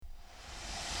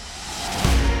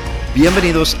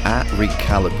Bienvenidos a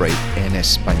Recalibrate en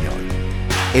español.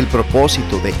 El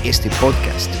propósito de este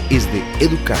podcast es de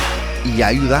educarte y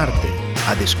ayudarte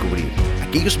a descubrir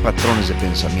aquellos patrones de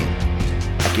pensamiento,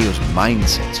 aquellos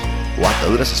mindsets o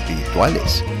ataduras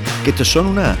espirituales que te son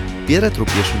una piedra de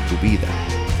tropiezo en tu vida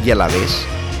y a la vez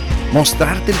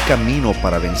mostrarte el camino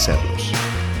para vencerlos.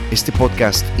 Este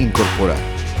podcast incorpora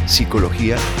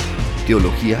psicología,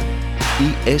 teología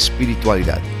y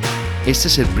espiritualidad. Este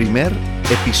es el primer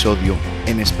episodio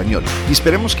en español y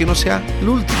esperemos que no sea el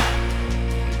último.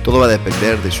 Todo va a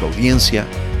depender de su audiencia,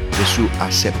 de su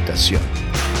aceptación.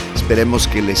 Esperemos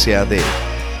que les sea de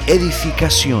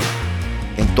edificación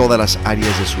en todas las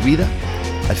áreas de su vida.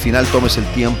 Al final tomes el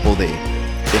tiempo de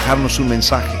dejarnos un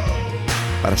mensaje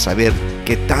para saber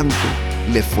qué tanto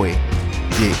le fue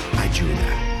de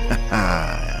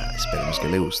ayuda. Esperemos que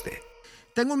le guste.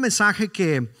 Tengo un mensaje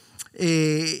que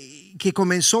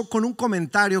comenzó con un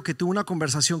comentario que tuve una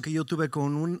conversación que yo tuve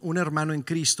con un hermano en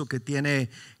Cristo que tiene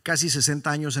casi 60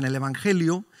 años en el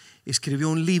Evangelio. Escribió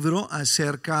un libro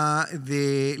acerca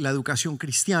de la educación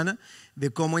cristiana,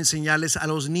 de cómo enseñarles a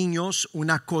los niños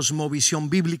una cosmovisión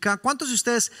bíblica. ¿Cuántos de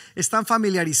ustedes están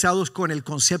familiarizados con el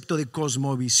concepto de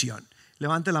cosmovisión?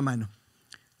 Levante la mano.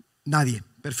 Nadie.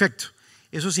 Perfecto.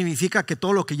 Eso significa que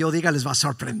todo lo que yo diga les va a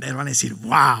sorprender. Van a decir,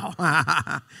 wow.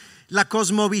 La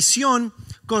cosmovisión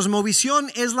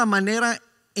es la manera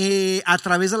a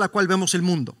través de la cual vemos el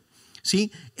mundo,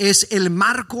 ¿sí? Es el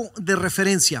marco de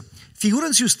referencia.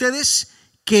 Figúrense ustedes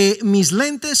que mis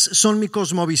lentes son mi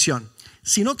cosmovisión.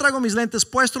 Si no traigo mis lentes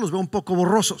puestos, los veo un poco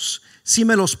borrosos. Si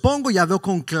me los pongo, ya veo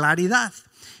con claridad.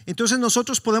 Entonces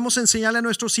nosotros podemos enseñarle a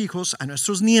nuestros hijos, a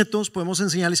nuestros nietos, podemos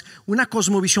enseñarles una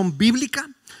cosmovisión bíblica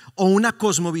o una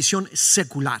cosmovisión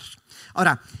secular.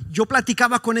 Ahora, yo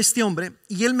platicaba con este hombre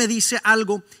y él me dice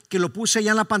algo que lo puse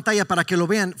allá en la pantalla para que lo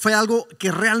vean. Fue algo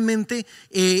que realmente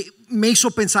me hizo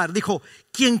pensar. Dijo,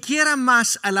 quien quiera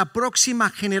más a la próxima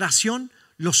generación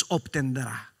los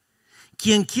obtendrá.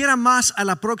 Quien quiera más a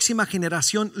la próxima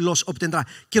generación los obtendrá.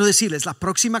 Quiero decirles, la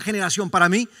próxima generación para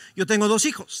mí, yo tengo 2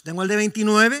 hijos. Tengo el de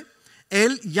 29,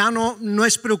 él ya no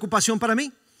es preocupación para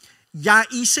mí. Ya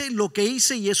hice lo que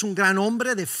hice y es un gran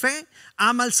hombre de fe,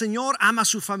 ama al Señor, ama a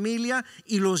su familia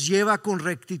y los lleva con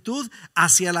rectitud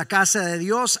hacia la casa de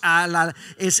Dios.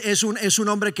 Es un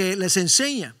hombre que les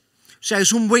enseña, o sea,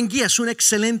 es un buen guía, es un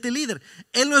excelente líder.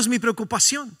 Él no es mi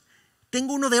preocupación.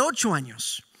 Tengo uno de 8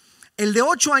 años. El de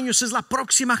 8 años es la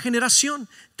próxima generación.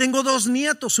 Tengo 2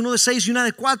 nietos, uno de 6 y una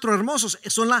de 4, hermosos.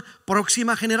 Son la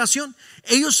próxima generación.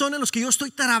 Ellos son en los que yo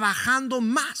estoy trabajando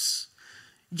más.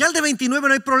 Ya el de 29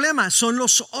 no hay problema, son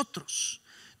los otros.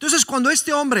 Entonces cuando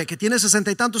este hombre que tiene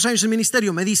 60 y tantos años en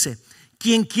ministerio me dice,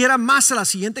 quien quiera más a la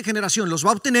siguiente generación los va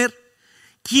a obtener,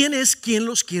 ¿quién es quien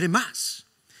los quiere más?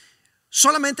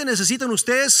 Solamente necesitan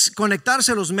ustedes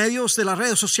conectarse a los medios de las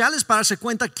redes sociales para darse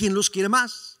cuenta quién los quiere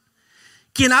más.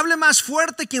 Quien hable más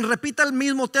fuerte, quien repita el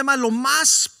mismo tema lo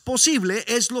más posible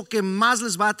es lo que más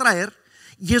les va a atraer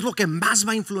y es lo que más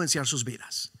va a influenciar sus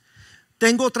vidas.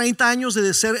 Tengo 30 años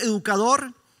de ser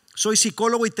educador. Soy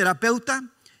psicólogo y terapeuta.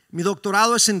 Mi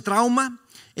doctorado es en trauma.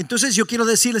 Entonces yo quiero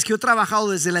decirles que yo he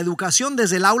trabajado desde la educación,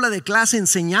 desde el aula de clase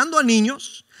enseñando a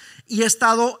niños y he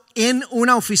estado en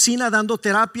una oficina dando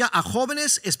terapia a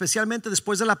jóvenes, especialmente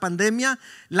después de la pandemia.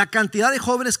 La cantidad de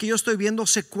jóvenes que yo estoy viendo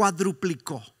se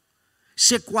cuadruplicó.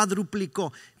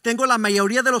 Tengo la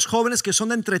mayoría de los jóvenes que son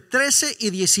de entre 13 y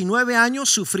 19 años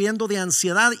sufriendo de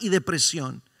ansiedad y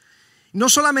depresión. No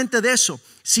solamente de eso,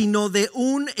 sino de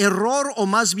un error o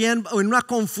más bien una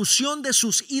confusión de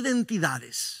sus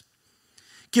identidades.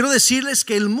 Quiero decirles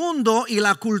que el mundo y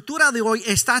la cultura de hoy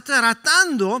está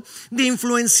tratando de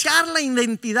influenciar la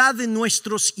identidad de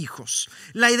nuestros hijos,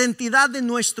 la identidad de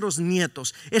nuestros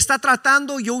nietos. Está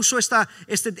tratando, yo uso esta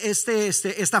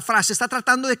frase, está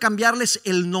tratando de cambiarles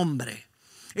el nombre.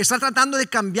 Está tratando de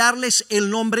cambiarles el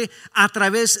nombre a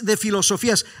través de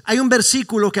filosofías. Hay un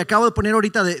versículo que acabo de poner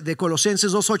ahorita de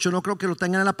Colosenses 2:8, no creo que lo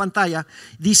tengan en la pantalla.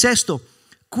 Dice esto: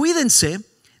 cuídense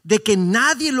de que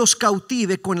nadie los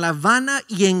cautive con la vana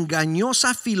y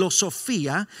engañosa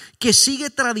filosofía que sigue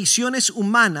tradiciones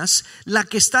humanas, la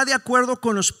que está de acuerdo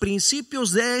con los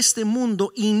principios de este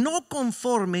mundo y no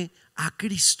conforme a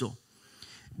Cristo.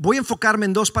 Voy a enfocarme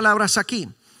en 2 palabras aquí.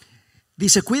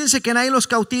 Dice, cuídense que nadie los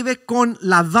cautive con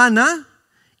la vana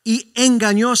y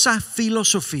engañosa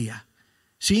filosofía.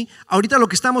 ¿Sí? Ahorita lo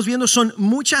que estamos viendo son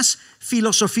muchas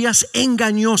filosofías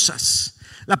engañosas.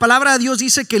 La palabra de Dios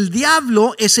dice que el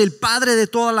diablo es el padre de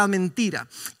toda la mentira,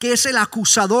 que es el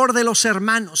acusador de los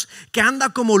hermanos, que anda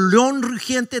como león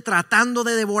rugiente tratando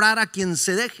de devorar a quien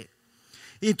se deje.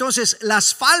 Entonces,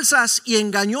 las falsas y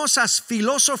engañosas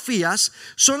filosofías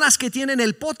son las que tienen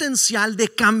el potencial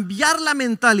de cambiar la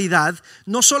mentalidad,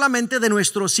 no solamente de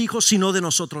nuestros hijos, sino de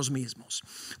nosotros mismos.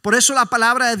 Por eso la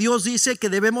palabra de Dios dice que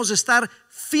debemos estar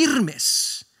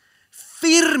firmes,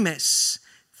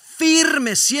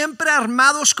 siempre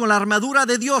armados con la armadura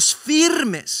de Dios,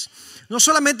 firmes. No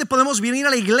solamente podemos venir a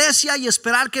la iglesia y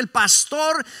esperar que el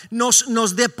pastor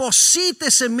nos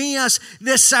deposite semillas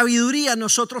de sabiduría.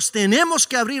 Nosotros tenemos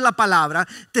que abrir la palabra,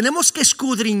 tenemos que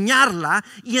escudriñarla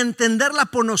y entenderla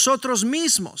por nosotros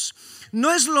mismos.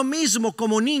 No es lo mismo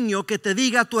como niño que te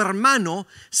diga a tu hermano,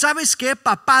 ¿sabes qué?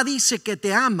 Papá dice que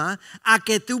te ama, a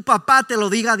que tu papá te lo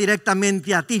diga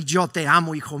directamente a ti, yo te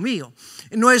amo, hijo mío.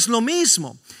 No es lo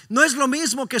mismo. No es lo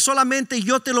mismo que solamente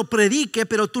yo te lo predique,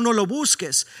 pero tú no lo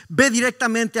busques. Ve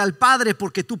directamente al Padre,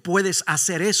 porque tú puedes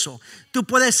hacer eso. Tú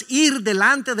puedes ir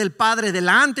delante del Padre,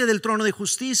 delante del trono de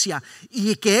justicia,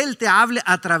 y que Él te hable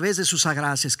a través de sus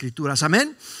sagradas escrituras.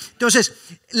 Amén. Entonces,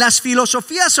 las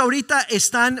filosofías ahorita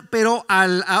están, pero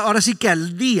ahora sí que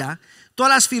al día.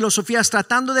 Todas las filosofías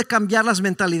tratando de cambiar las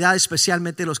mentalidades,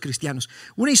 especialmente los cristianos.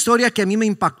 Una historia que a mí me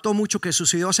impactó mucho, que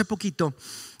sucedió hace poquito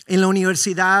en la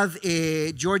universidad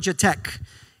Georgia Tech,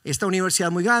 esta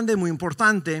universidad muy grande, muy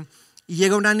importante, y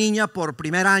llega una niña por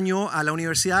primer año a la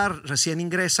universidad, recién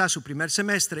ingresa a su primer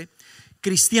semestre,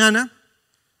 cristiana,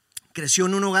 creció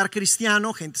en un hogar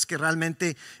cristiano, gentes que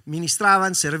realmente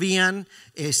ministraban, servían,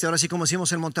 ahora sí como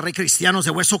decimos en Monterrey, cristianos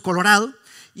de hueso colorado.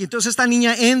 Y entonces esta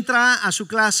niña entra a su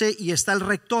clase y está el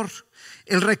rector.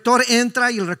 El rector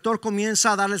entra y el rector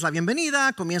comienza a darles la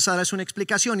bienvenida, comienza a darles una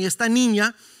explicación, y esta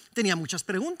niña tenía muchas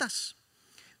preguntas.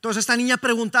 Entonces esta niña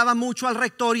preguntaba mucho al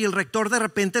rector, y el rector de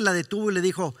repente la detuvo y le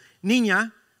dijo: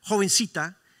 niña,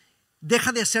 jovencita,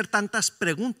 deja de hacer tantas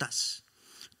preguntas.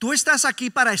 Tú estás aquí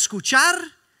para escuchar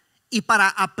y para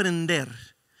aprender.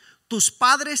 Tus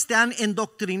padres te han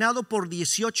endoctrinado por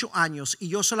 18 años y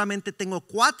yo solamente tengo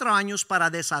 4 años para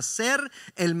deshacer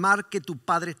el mal que tu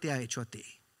padre te ha hecho a ti.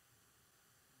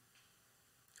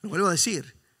 Lo vuelvo a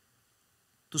decir.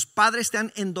 Tus padres te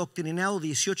han endoctrinado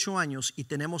 18 años y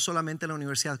tenemos solamente en la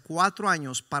universidad 4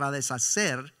 años para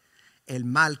deshacer el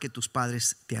mal que tus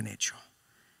padres te han hecho.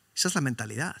 Esa es la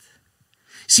mentalidad.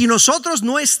 Si nosotros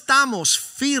no estamos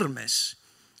firmes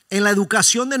en la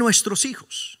educación de nuestros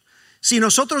hijos, si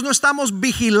nosotros no estamos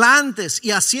vigilantes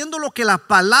y haciendo lo que la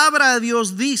palabra de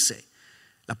Dios dice,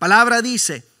 la palabra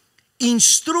dice: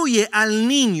 instruye al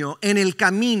niño en el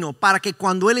camino para que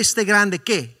cuando él esté grande,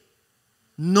 ¿qué?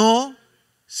 No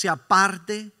se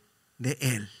aparte de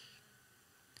él.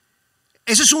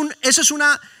 Eso no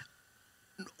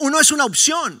es una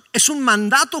opción, es un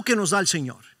mandato que nos da el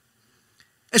Señor.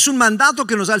 Es un mandato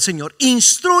que nos da el Señor.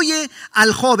 Instruye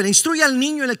al joven, instruye al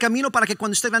niño en el camino para que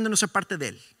cuando esté grande no se aparte de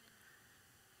él.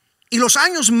 Y los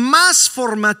años más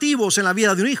formativos en la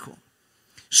vida de un hijo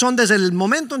son desde el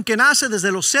momento en que nace,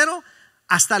 desde los 0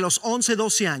 hasta los 11,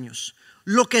 12 años.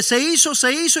 Lo que se hizo,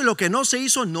 y lo que no se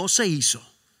hizo, no se hizo.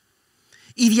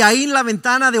 Y de ahí la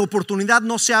ventana de oportunidad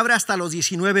no se abre hasta los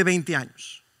 19, 20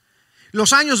 años.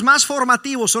 Los años más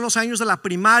formativos son los años de la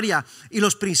primaria y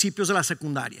los principios de la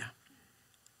secundaria.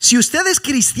 Si usted es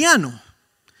cristiano,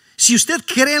 si usted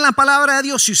cree en la palabra de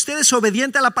Dios, si usted es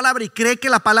obediente a la palabra y cree que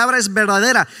la palabra es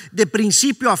verdadera de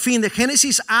principio a fin, de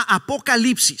Génesis a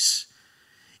Apocalipsis,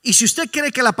 y si usted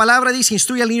cree que la palabra dice: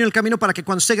 instruye al niño en el camino para que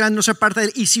cuando esté grande no se aparte de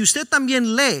él, y si usted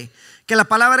también lee que la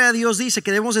palabra de Dios dice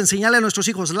que debemos enseñarle a nuestros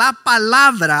hijos la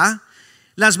palabra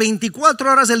las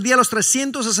 24 horas del día, los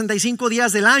 365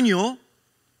 días del año,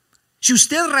 si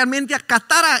usted realmente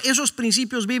acatara esos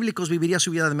principios bíblicos, viviría su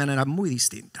vida de manera muy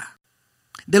distinta.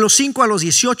 De los 5 a los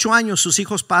 18 años, sus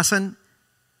hijos pasan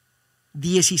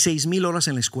 16,000 horas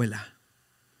en la escuela.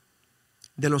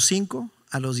 De los 5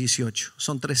 a los 18,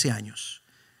 son 13 años.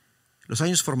 Los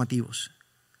años formativos,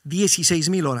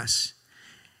 16,000 horas.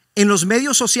 En los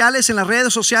medios sociales, en las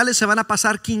redes sociales, se van a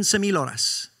pasar 15,000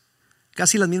 horas.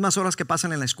 Casi las mismas horas que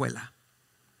pasan en la escuela.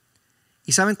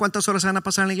 ¿Y saben cuántas horas se van a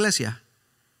pasar en la iglesia?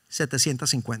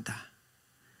 750.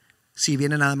 Si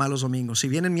vienen nada más los domingos. Si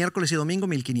vienen miércoles y domingo,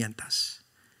 1500.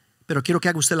 Pero quiero que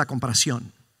haga usted la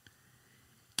comparación.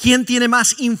 ¿Quién tiene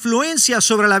más influencia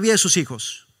sobre la vida de sus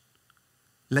hijos?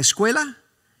 La escuela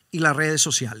y las redes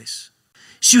sociales.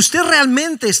 Si usted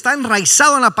realmente está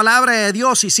enraizado en la palabra de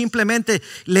Dios y simplemente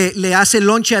le hace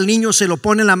lonche al niño, se lo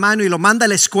pone en la mano y lo manda a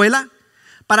la escuela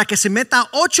para que se meta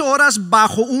 8 horas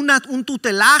bajo un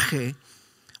tutelaje,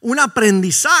 un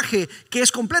aprendizaje que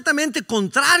es completamente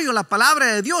contrario a la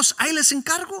palabra de Dios, ahí les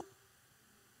encargo.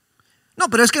 No,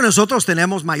 pero es que nosotros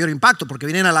tenemos mayor impacto porque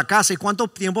vienen a la casa. ¿Y cuánto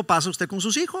tiempo pasa usted con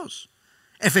sus hijos?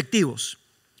 Efectivos.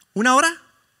 1 hora,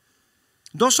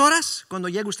 2 horas cuando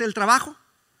llega usted del trabajo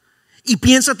y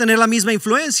piensa tener la misma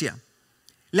influencia.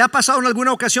 ¿Le ha pasado en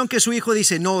alguna ocasión que su hijo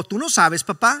dice: no, tú no sabes,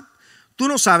 papá, tú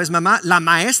no sabes, mamá, la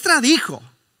maestra dijo,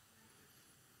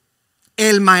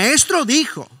 el maestro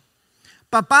dijo,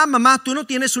 papá, mamá, tú no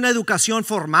tienes una educación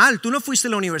formal, tú no fuiste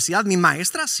a la universidad, mi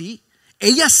maestra sí,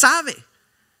 ella sabe?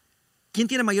 ¿Quién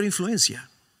tiene mayor influencia?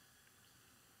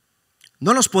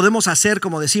 No nos podemos hacer,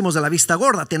 como decimos, de la vista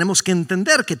gorda. Tenemos que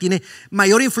entender que tiene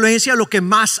mayor influencia lo que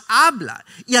más habla.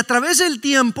 Y a través del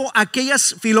tiempo,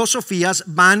 aquellas filosofías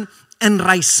van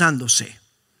enraizándose.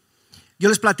 Yo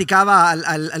les platicaba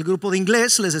al grupo de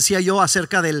inglés, les decía yo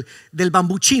acerca del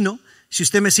bambú chino. Si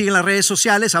usted me sigue en las redes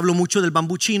sociales, hablo mucho del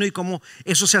bambú chino y cómo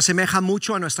eso se asemeja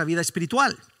mucho a nuestra vida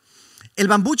espiritual. El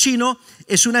bambú chino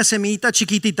es una semillita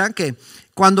chiquitita que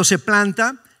cuando se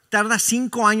planta tarda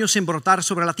 5 años en brotar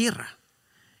sobre la tierra.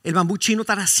 El bambú chino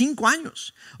tarda 5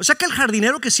 años. O sea que el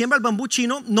jardinero que siembra el bambú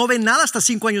chino no ve nada hasta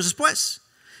 5 años después.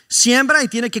 Siembra y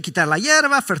tiene que quitar la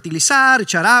hierba, fertilizar,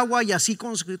 echar agua y así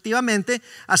consecutivamente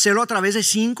hacerlo a través de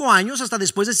 5 años, hasta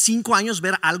después de 5 años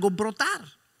ver algo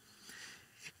brotar.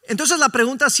 Entonces la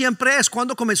pregunta siempre es: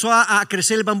 ¿cuándo comenzó a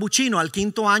crecer el bambú chino? ¿Al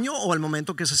 5.º año o al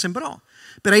momento que se sembró?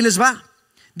 Pero ahí les va.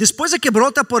 Después de que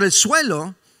brota por el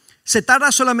suelo, se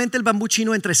tarda solamente el bambú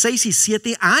chino entre 6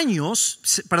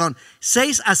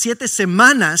 a 7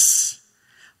 semanas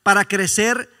para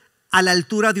crecer a la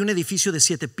altura de un edificio de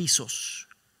 7 pisos.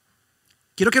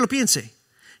 Quiero que lo piense.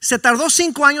 Se tardó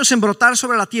 5 años en brotar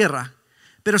sobre la tierra,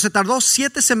 pero se tardó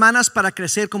 7 semanas para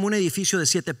crecer como un edificio de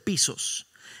 7 pisos.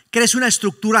 Crece una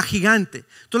estructura gigante.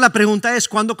 Entonces la pregunta es: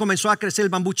 ¿cuándo comenzó a crecer el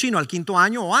bambú chino? ¿Al 5.º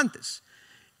año o antes?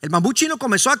 El bambú chino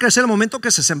comenzó a crecer el momento que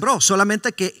se sembró,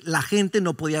 solamente que la gente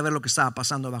no podía ver lo que estaba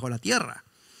pasando debajo de la tierra.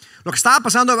 Lo que estaba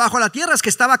pasando debajo de la tierra es que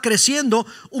estaba creciendo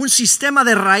un sistema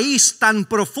de raíz tan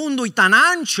profundo y tan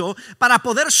ancho para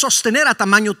poder sostener a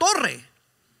tamaño torre.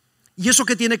 ¿Y eso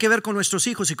qué tiene que ver con nuestros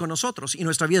hijos y con nosotros y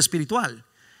nuestra vida espiritual?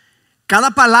 Cada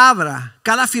palabra,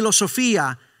 cada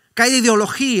filosofía, cada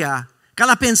ideología,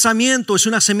 cada pensamiento es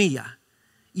una semilla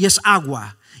y es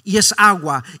agua. Y es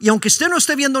agua. Y aunque usted no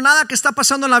esté viendo nada que está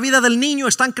pasando en la vida del niño,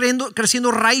 están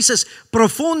creciendo raíces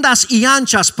profundas y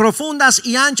anchas, profundas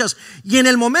y anchas. Y en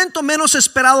el momento menos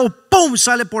esperado, ¡pum!,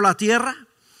 sale por la tierra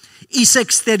y se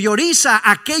exterioriza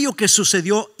aquello que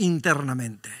sucedió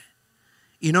internamente.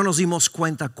 Y no nos dimos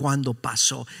cuenta cuándo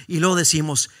pasó. Y luego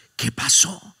decimos: ¿qué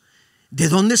pasó? ¿De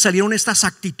dónde salieron estas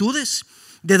actitudes?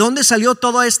 ¿De dónde salió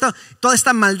toda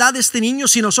esta maldad de este niño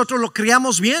si nosotros lo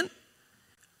criamos bien?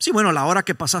 Sí, bueno, la hora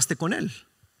que pasaste con él.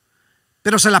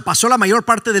 Pero se la pasó la mayor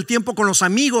parte del tiempo con los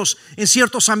amigos, en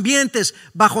ciertos ambientes,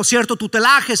 bajo cierto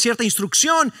tutelaje, cierta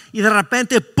instrucción, y de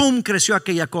repente, ¡pum!, creció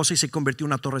aquella cosa y se convirtió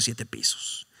en una torre de 7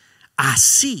 pisos.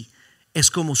 Así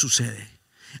es como sucede.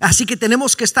 Así que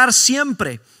tenemos que estar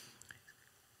siempre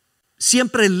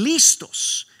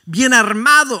listos, bien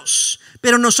armados.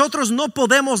 Pero nosotros no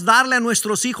podemos darle a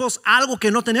nuestros hijos algo que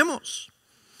no tenemos.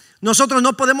 Nosotros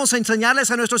no podemos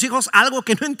enseñarles a nuestros hijos algo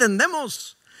que no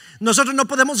entendemos. Nosotros no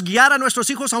podemos guiar a nuestros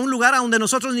hijos a un lugar a donde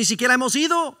nosotros ni siquiera hemos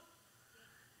ido.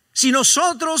 Si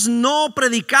nosotros no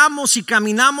predicamos y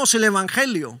caminamos el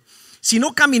evangelio, si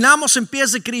no caminamos en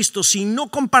pies de Cristo, si no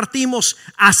compartimos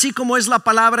así como es la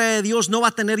palabra de Dios, no va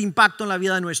a tener impacto en la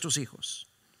vida de nuestros hijos.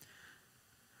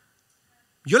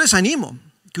 Yo les animo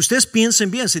que ustedes piensen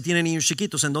bien si tienen niños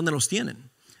chiquitos, en dónde los tienen.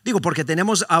 Digo, porque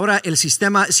tenemos ahora el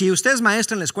sistema. Si usted es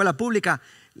maestra en la escuela pública,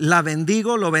 lo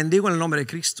bendigo en el nombre de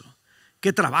Cristo.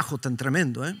 Qué trabajo tan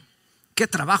tremendo, qué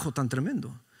trabajo tan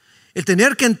tremendo. El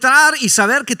tener que entrar y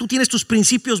saber que tú tienes tus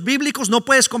principios bíblicos, no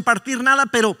puedes compartir nada,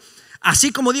 pero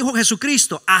así como dijo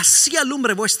Jesucristo: así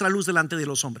alumbre vuestra luz delante de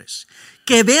los hombres,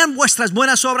 que vean vuestras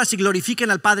buenas obras y glorifiquen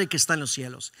al Padre que está en los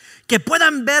cielos. Que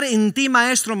puedan ver en ti,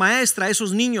 maestro, maestra,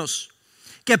 esos niños,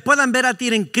 que puedan ver a ti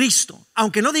en Cristo,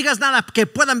 aunque no digas nada, que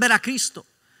puedan ver a Cristo.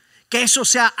 Que eso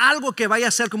sea algo que vaya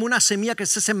a ser como una semilla que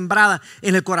esté sembrada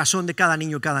en el corazón de cada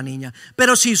niño y cada niña.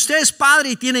 Pero si usted es padre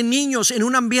y tiene niños en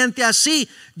un ambiente así,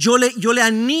 yo le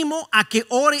animo a que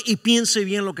ore y piense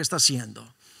bien lo que está haciendo.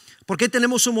 ¿Por qué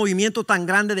tenemos un movimiento tan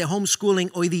grande de homeschooling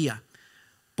hoy día?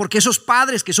 Porque esos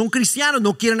padres que son cristianos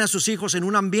no quieren a sus hijos en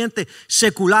un ambiente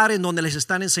secular en donde les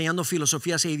están enseñando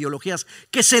filosofías e ideologías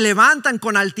que se levantan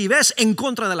con altivez en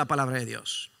contra de la palabra de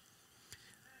Dios.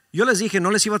 Yo les dije,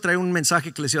 no les iba a traer un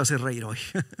mensaje que les iba a hacer reír hoy.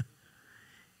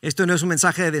 Esto no es un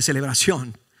mensaje de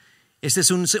celebración. Este es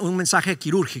un mensaje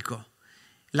quirúrgico.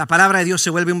 La palabra de Dios se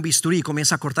vuelve un bisturí y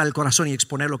comienza a cortar el corazón y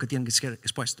exponer lo que tiene que ser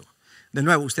expuesto. De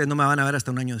nuevo, ustedes no me van a ver hasta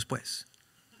un año después.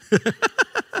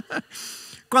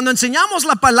 Cuando enseñamos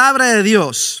la palabra de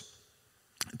Dios,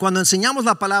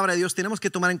 tenemos que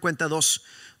tomar en cuenta dos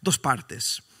Dos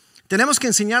partes. Tenemos que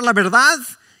enseñar la verdad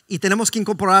y tenemos que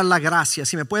incorporar la gracia.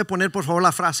 Si me puede poner por favor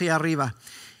la frase ahí arriba.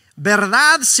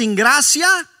 Verdad sin gracia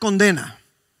condena,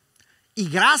 y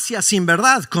gracia sin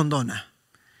verdad condona.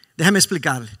 Déjame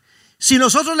explicarle. Si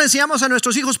nosotros le enseñamos a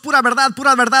nuestros hijos pura verdad,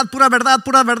 pura verdad, pura verdad,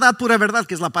 pura verdad, pura verdad,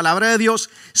 que es la palabra de Dios,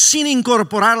 sin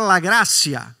incorporar la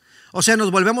gracia, o sea,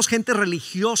 nos volvemos gente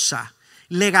religiosa,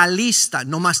 legalista.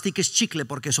 No mastiques chicle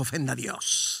porque eso ofende a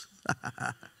Dios.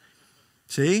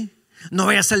 ¿Sí? No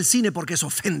vayas al cine porque eso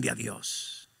ofende a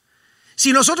Dios.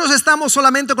 Si nosotros estamos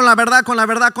solamente con la verdad, con la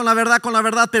verdad, con la verdad, con la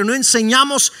verdad, pero no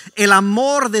enseñamos el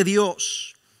amor de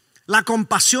Dios, la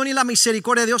compasión y la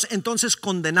misericordia de Dios, entonces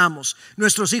condenamos.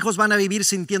 Nuestros hijos van a vivir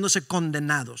sintiéndose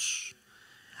condenados.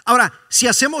 Ahora, si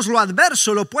hacemos lo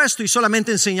adverso, lo opuesto, y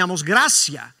solamente enseñamos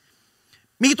gracia,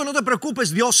 mijito, no te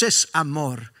preocupes, Dios es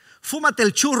amor. Fúmate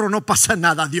el churro, no pasa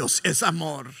nada, Dios es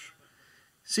amor.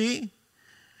 ¿Sí?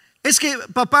 Es que,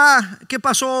 papá, ¿qué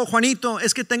pasó, Juanito?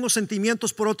 Es que tengo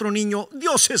sentimientos por otro niño.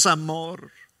 Dios es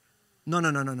amor.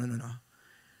 No.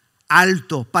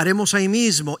 Alto, paremos ahí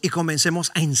mismo y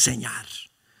comencemos a enseñar.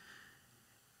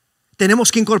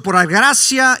 Tenemos que incorporar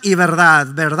gracia y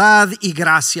verdad, verdad y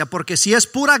gracia, porque si es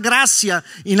pura gracia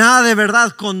y nada de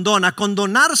verdad, condona.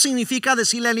 Condonar significa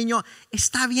decirle al niño,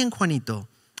 está bien, Juanito,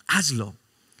 hazlo.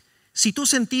 Si tú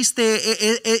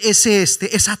sentiste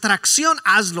esa atracción,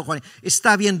 hazlo, Juan.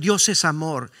 Está bien, Dios es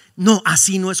amor. No,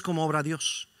 así no es como obra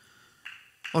Dios.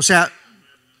 O sea,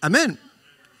 amén.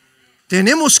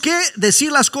 Tenemos que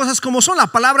decir las cosas como son. La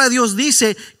palabra de Dios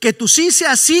dice que tu sí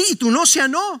sea sí y tu no sea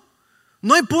no.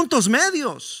 No hay puntos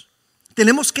medios.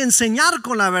 Tenemos que enseñar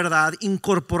con la verdad,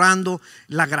 incorporando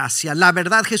la gracia. La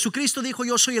verdad, Jesucristo dijo,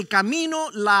 yo soy el camino,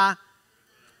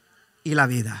 y la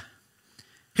vida.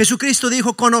 Jesucristo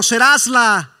dijo,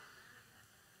 conocerásla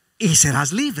y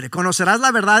serás libre. Conocerás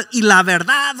la verdad y la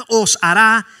verdad os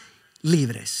hará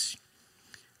libres.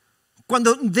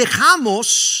 Cuando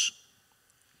dejamos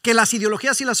que las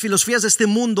ideologías y las filosofías de este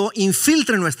mundo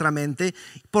infiltren nuestra mente,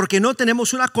 porque no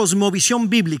tenemos una cosmovisión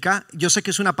bíblica. Yo sé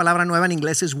que es una palabra nueva en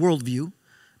inglés, es worldview,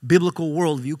 biblical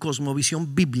worldview,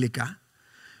 cosmovisión bíblica.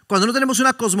 Cuando no tenemos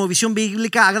una cosmovisión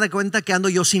bíblica, haga de cuenta que ando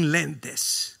yo sin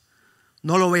lentes.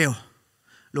 No lo veo.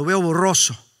 Lo veo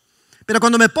borroso. Pero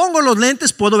cuando me pongo los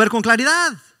lentes puedo ver con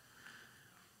claridad.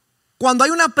 Cuando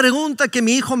hay una pregunta que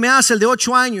mi hijo me hace, el de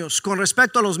 8 años, con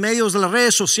respecto a los medios de las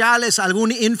redes sociales,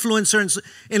 algún influencer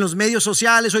en los medios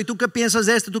sociales, oye, ¿tú qué piensas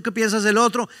de esto? ¿Tú qué piensas del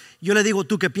otro? Yo le digo,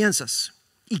 ¿tú qué piensas?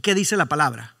 ¿Y qué dice la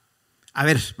palabra? A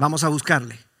ver, vamos a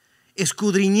buscarle.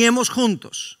 Escudriñemos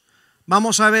juntos.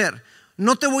 Vamos a ver.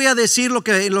 No te voy a decir lo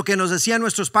que nos decían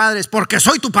nuestros padres, porque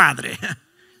soy tu padre.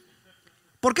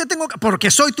 Porque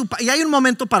soy tu padre. Y hay un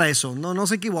momento para eso, no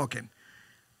se equivoquen.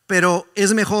 Pero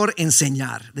es mejor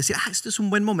enseñar. Decir, este es un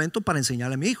buen momento para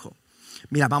enseñarle a mi hijo.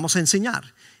 Mira, vamos a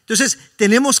enseñar. Entonces,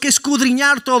 tenemos que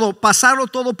escudriñar todo, pasarlo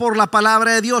todo por la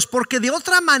palabra de Dios, porque de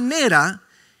otra manera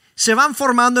se van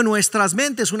formando en nuestras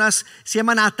mentes se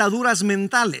llaman ataduras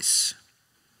mentales.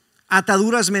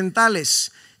 Ataduras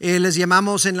mentales. Les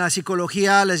llamamos en la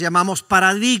psicología, les llamamos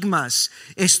paradigmas,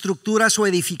 estructuras o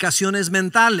edificaciones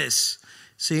mentales.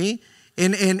 ¿Sí?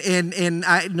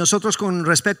 Nosotros con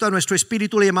respecto a nuestro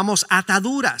espíritu le llamamos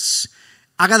ataduras.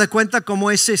 Haga de cuenta como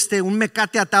es un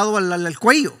mecate atado al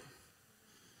cuello.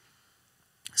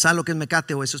 ¿Sabe lo que es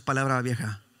mecate o eso es palabra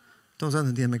vieja? Todos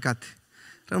entienden mecate.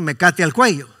 Era un mecate al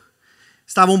cuello.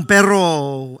 Estaba un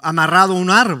perro amarrado a un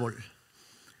árbol.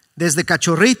 Desde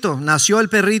cachorrito nació el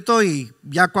perrito y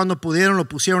ya cuando pudieron lo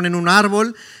pusieron en un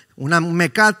árbol, un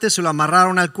mecate, se lo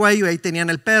amarraron al cuello y ahí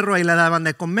tenían el perro, ahí le daban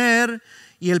de comer.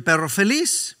 Y el perro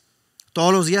feliz.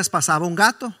 Todos los días pasaba un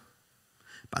gato.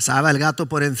 Pasaba el gato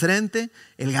por enfrente.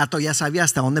 El gato ya sabía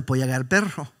hasta dónde podía llegar el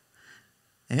perro.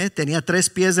 Tenía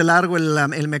 3 pies de largo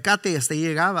el mecate y hasta ahí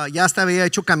llegaba. Ya hasta había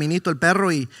hecho caminito el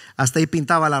perro y hasta ahí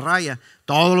pintaba la raya.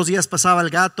 Todos los días pasaba el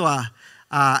gato a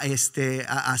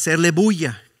hacerle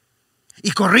bulla.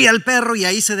 Y corría el perro y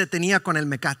ahí se detenía con el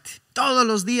mecate. Todos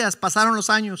los días, pasaron los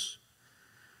años.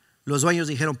 Los dueños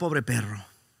dijeron, pobre perro.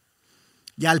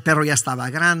 Ya el perro ya estaba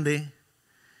grande.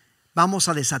 Vamos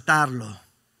a desatarlo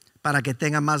para que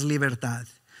tenga más libertad.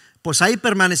 Pues ahí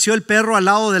permaneció el perro al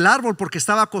lado del árbol porque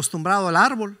estaba acostumbrado al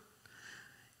árbol.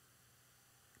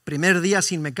 Primer día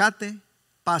sin mecate,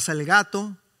 pasa el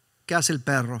gato. ¿Qué hace el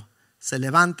perro? Se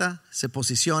levanta, se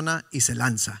posiciona y se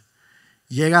lanza.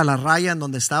 Llega a la raya en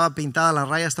donde estaba pintada la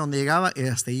raya hasta donde llegaba y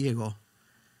hasta ahí llegó.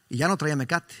 Y ya no traía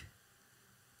mecate.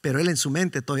 Pero él en su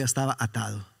mente todavía estaba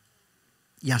atado.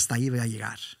 Y hasta ahí va a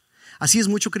llegar. Así es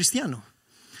mucho cristiano.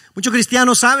 Mucho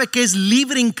cristiano sabe que es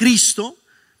libre en Cristo.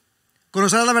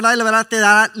 Conocerás la verdad y la verdad te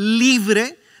dará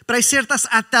libre. Pero hay ciertas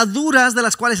ataduras de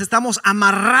las cuales estamos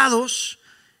amarrados,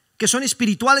 que son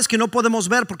espirituales, que no podemos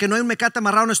ver porque no hay un mecate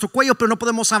amarrado a nuestro cuello, pero no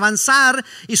podemos avanzar,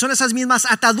 y son esas mismas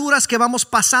ataduras que vamos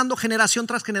pasando generación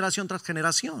tras generación tras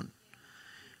generación.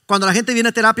 Cuando la gente viene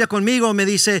a terapia conmigo, me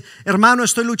dice: hermano,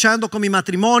 estoy luchando con mi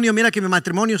matrimonio, mira que mi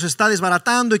matrimonio se está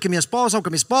desbaratando, y que mi esposa o que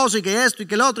mi esposo, y que esto y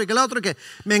que el otro y que el otro, y que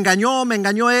me engañó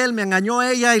él, me engañó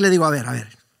ella. Y le digo: a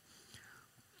ver,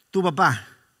 tu papá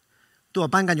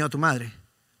engañó a tu madre.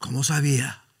 ¿Cómo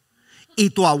sabía? Y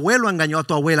tu abuelo engañó a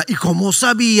tu abuela. ¿Y cómo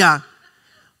sabía?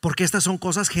 Porque estas son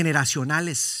cosas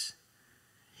generacionales.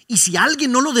 Y si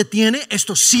alguien no lo detiene,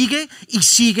 esto sigue y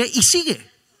sigue y sigue.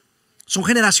 Son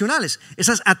generacionales,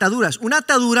 esas ataduras. Una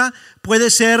atadura puede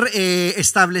ser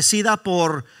establecida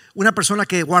por una persona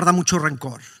que guarda mucho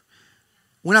rencor,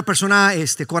 una persona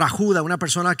corajuda, una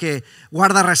persona que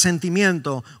guarda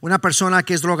resentimiento, una persona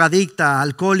que es drogadicta,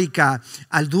 alcohólica,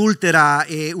 adúltera,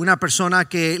 una persona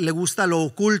que le gusta lo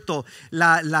oculto,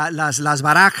 las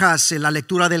barajas, la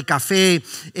lectura del café,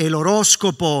 el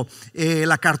horóscopo,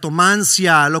 la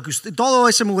cartomancia, todo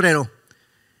ese mugrero.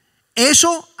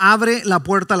 Eso abre la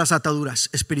puerta a las ataduras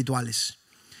espirituales.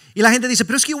 Y la gente dice: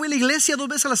 pero es que yo voy a la iglesia 2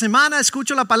 veces a la semana,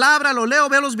 escucho la palabra, lo leo,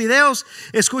 veo los videos,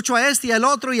 escucho a este y al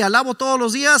otro y alabo todos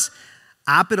los días.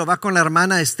 Pero va con la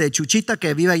hermana Chuchita,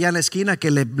 que vive allá en la esquina,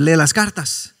 que le lee las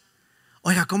cartas.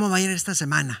 Oiga, ¿cómo va a ir esta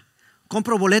semana?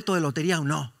 ¿Compro boleto de lotería o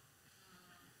no?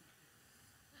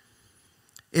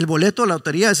 El boleto de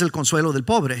lotería es el consuelo del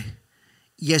pobre,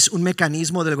 y es un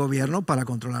mecanismo del gobierno para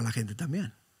controlar a la gente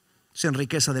también. Se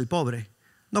enriqueza del pobre.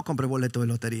 No compre boleto de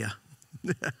lotería.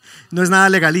 No es nada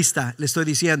legalista, le estoy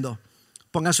diciendo.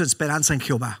 Ponga su esperanza en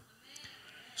Jehová.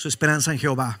 Su esperanza en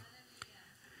Jehová.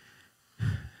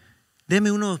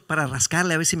 Deme uno para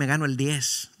rascarle a ver si me gano el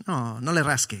 10. No le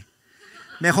rasque.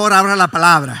 Mejor abra la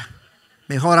palabra.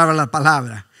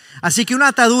 Así que una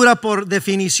atadura, por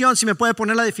definición, si me puede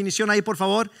poner la definición ahí, por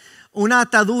favor. Una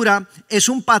atadura es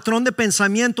un patrón de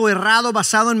pensamiento errado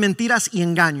basado en mentiras y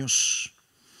engaños.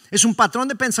 Es un patrón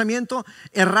de pensamiento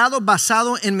errado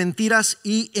basado en mentiras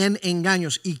y en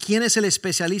engaños. ¿Y quién es el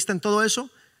especialista en todo eso?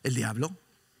 El diablo.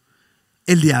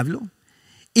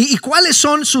 ¿Y cuáles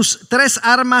son sus 3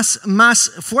 armas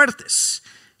más fuertes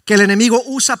que el enemigo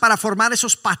usa para formar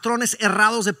esos patrones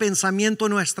errados de pensamiento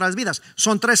en nuestras vidas?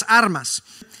 Son 3 armas.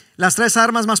 Las 3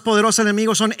 armas más poderosas del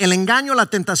enemigo son el engaño, la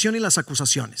tentación y las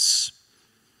acusaciones.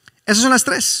 Esas son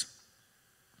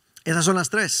las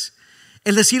 3.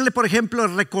 El decirle, por ejemplo,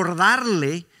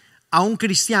 recordarle a un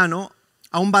cristiano,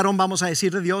 a un varón, vamos a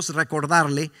decir de Dios,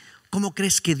 recordarle: ¿cómo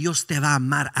crees que Dios te va a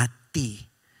amar a ti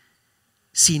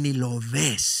si ni lo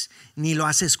ves, ni lo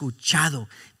has escuchado?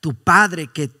 Tu padre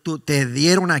que te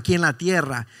dieron aquí en la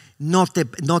tierra no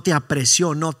te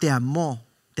apreció, no te amó,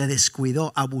 te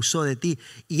descuidó, abusó de ti,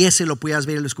 y ese lo pudieras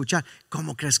ver y lo escuchar.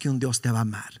 ¿Cómo crees que un Dios te va a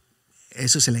amar?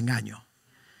 Eso es el engaño.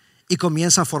 Y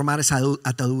comienza a formar esa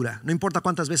atadura. No importa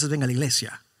cuántas veces venga a la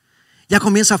iglesia, ya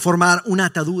comienza a formar una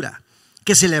atadura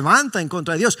que se levanta en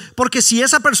contra de Dios. Porque si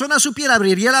esa persona supiera,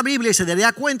 abriría la Biblia y se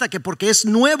daría cuenta que porque es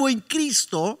nuevo en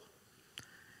Cristo,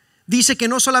 dice que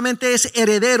no solamente es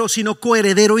heredero, sino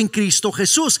coheredero en Cristo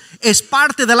Jesús. Es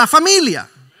parte de la familia.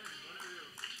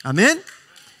 Amén.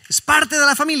 Es parte de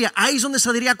la familia. Ahí es donde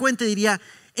se daría cuenta y diría: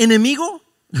 enemigo,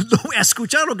 no voy a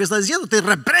escuchar lo que estás diciendo, te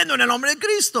reprendo en el nombre de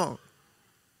Cristo.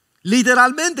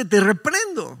 Literalmente te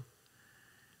reprendo.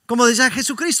 Como decía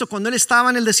Jesucristo cuando él estaba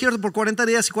en el desierto por 40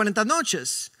 días y 40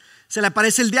 noches, se le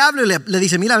aparece el diablo y le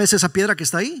dice: mira, ¿ves esa piedra que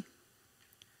está ahí?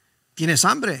 ¿Tienes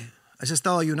hambre? ¿Has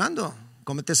estado ayunando?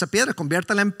 Cómete esa piedra,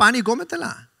 conviértela en pan y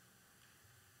cómetela.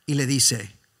 Y le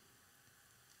dice: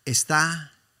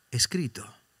 está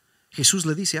escrito. Jesús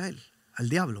le dice a él, al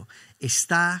diablo: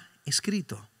 está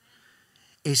escrito.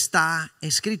 Está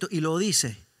escrito. Y lo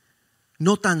dice: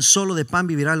 no tan solo de pan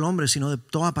vivirá el hombre, sino de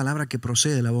toda palabra que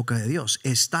procede de la boca de Dios.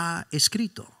 Está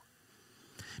escrito.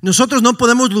 Nosotros no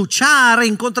podemos luchar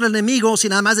en contra del enemigo si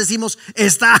nada más decimos: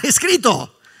 está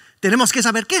escrito. Tenemos que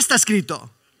saber qué está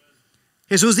escrito.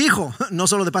 Jesús dijo: no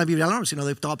solo de pan vivirá el hombre, sino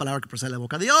de toda palabra que procede de la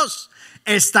boca de Dios.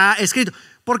 Está escrito.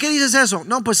 ¿Por qué dices eso?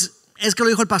 No, pues es que lo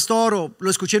dijo el pastor, o lo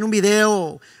escuché en un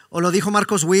video, o lo dijo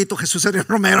Marcos Witt o Jesús Adrián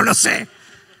Romero, no sé.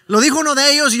 Lo dijo uno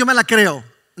de ellos y yo me la creo.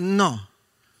 No.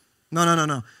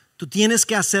 Tú tienes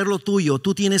que hacer lo tuyo.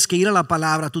 Tú tienes que ir a la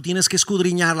palabra, tú tienes que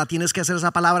escudriñarla, tienes que hacer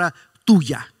esa palabra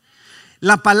tuya.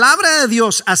 La palabra de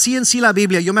Dios, así en sí la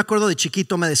Biblia. Yo me acuerdo de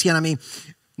chiquito me decían a mí: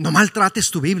 no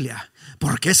maltrates tu Biblia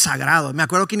porque es sagrado. Me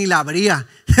acuerdo que ni la abría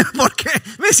porque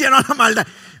me decían: no, la maldad,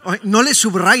 no le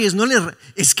subrayes,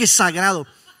 es que es sagrado.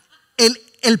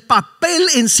 El papel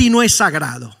en sí no es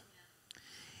sagrado.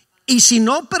 Y si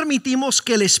no permitimos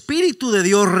que el Espíritu de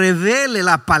Dios revele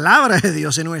la palabra de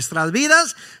Dios en nuestras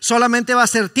vidas, solamente va a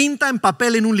ser tinta en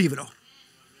papel en un libro.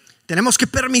 Tenemos que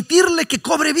permitirle que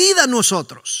cobre vida en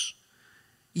nosotros.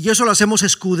 Y eso lo hacemos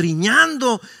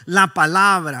escudriñando la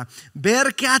palabra,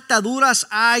 ver qué ataduras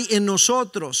hay en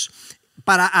nosotros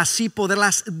para así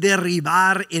poderlas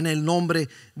derribar en el nombre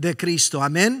de Cristo.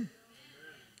 Amén.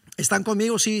 ¿Están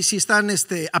conmigo? ¿Sí están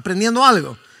aprendiendo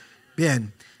algo?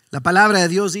 Bien. La palabra de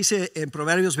Dios dice en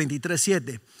Proverbios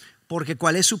 23:7, porque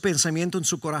cuál es su pensamiento en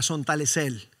su corazón, tal es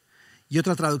él. Y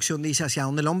otra traducción dice, hacia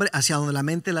donde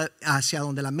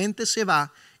la mente se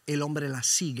va, el hombre la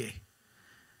sigue.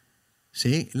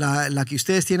 ¿Sí? La que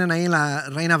ustedes tienen ahí en la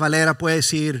Reina Valera puede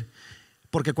decir,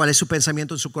 porque cuál es su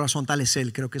pensamiento en su corazón, tal es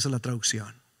él. Creo que esa es la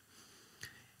traducción.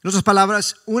 En otras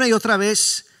palabras, una y otra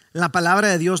vez la palabra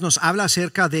de Dios nos habla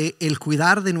acerca de el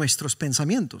cuidar de nuestros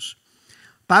pensamientos.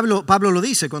 Pablo lo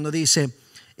dice cuando dice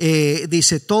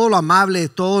todo lo amable,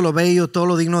 todo lo bello, todo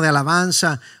lo digno de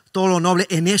alabanza, todo lo noble,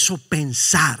 en eso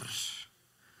pensar.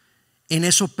 En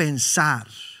eso pensar.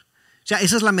 O sea,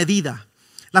 esa es la medida.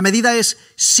 La medida es,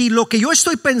 si lo que yo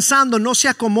estoy pensando no se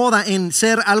acomoda en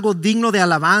ser algo digno de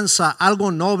alabanza,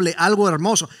 algo noble, algo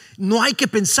hermoso, no hay que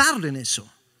pensar en eso.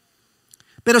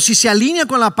 Pero si se alinea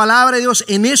con la palabra de Dios,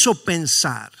 en eso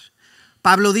pensar.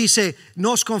 Pablo dice,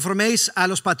 no os conforméis a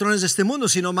los patrones de este mundo,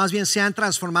 sino más bien sean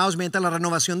transformados mediante la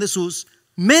renovación de sus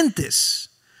mentes.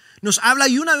 Nos habla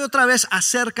y una y otra vez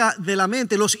acerca de la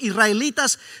mente. Los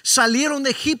israelitas salieron de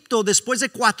Egipto después de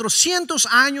 400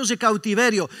 años de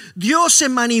cautiverio. Dios se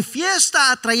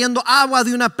manifiesta trayendo agua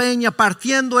de una peña,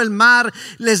 partiendo el mar,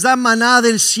 les da maná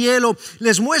del cielo,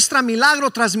 les muestra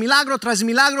milagro tras milagro tras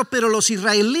milagro, pero los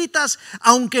israelitas,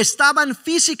 aunque estaban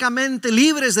físicamente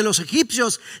libres de los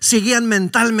egipcios, seguían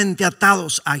mentalmente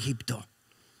atados a Egipto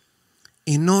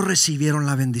y no recibieron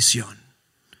la bendición.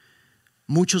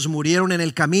 Muchos murieron en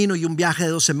el camino y un viaje de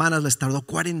 2 semanas les tardó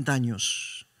 40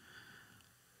 años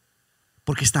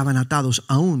porque estaban atados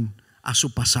aún a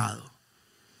su pasado.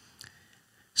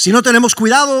 Si no tenemos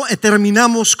cuidado,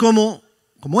 terminamos como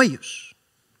ellos.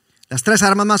 Las 3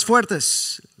 armas más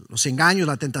fuertes: los engaños,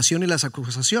 la tentación y las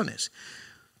acusaciones.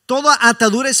 Toda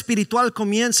atadura espiritual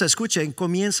comienza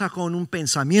con un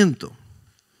pensamiento.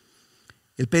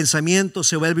 El pensamiento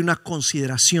se vuelve una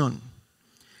consideración.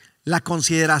 La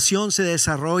consideración se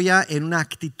desarrolla en una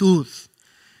actitud.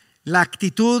 La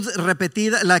actitud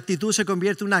se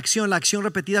convierte en una acción. La acción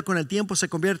repetida con el tiempo se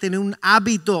convierte en un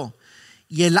hábito.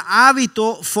 Y el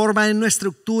hábito forma una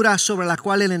estructura sobre la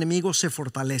cual el enemigo se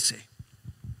fortalece.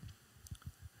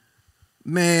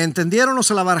 ¿Me entendieron o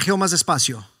se la barajeo más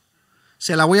despacio?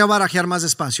 Se la voy a barajear más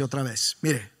despacio otra vez.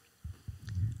 Mire,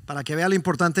 para que vea lo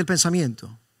importante del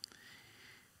pensamiento.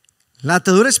 La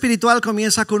atadura espiritual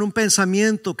comienza con un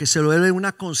pensamiento que se vuelve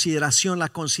una consideración. La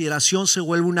consideración se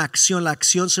vuelve una acción. La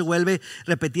acción se vuelve,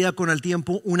 repetida con el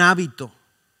tiempo, un hábito.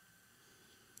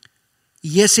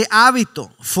 Y ese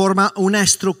hábito forma una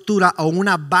estructura o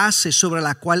una base sobre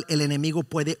la cual el enemigo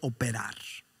puede operar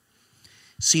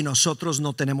si nosotros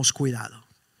no tenemos cuidado.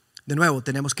 De nuevo,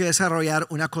 tenemos que desarrollar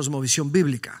una cosmovisión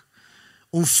bíblica,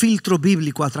 un filtro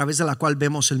bíblico a través de la cual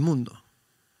vemos el mundo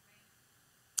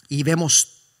y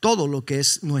vemos todo lo que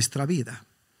es nuestra vida.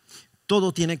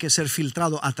 Todo tiene que ser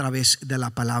filtrado a través de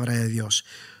la palabra de Dios.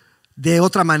 De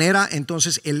otra manera,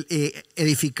 entonces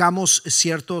edificamos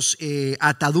ciertas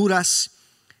ataduras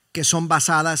que son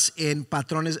basadas en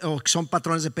patrones, o que son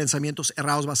patrones de pensamientos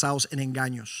errados basados en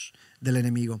engaños del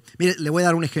enemigo. Mire, le voy a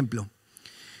dar un ejemplo.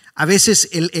 A veces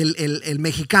el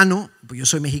mexicano, pues yo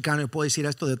soy mexicano y puedo decir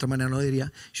esto, de otra manera no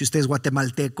diría. Si usted es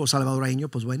guatemalteco, salvadoreño,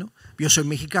 pues bueno, yo soy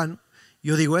mexicano,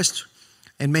 yo digo esto.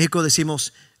 En México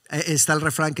decimos, está el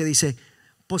refrán que dice,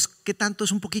 pues ¿qué tanto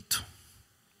es un poquito?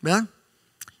 ¿Verdad?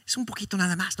 Es un poquito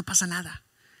nada más, no pasa nada.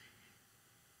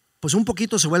 Pues un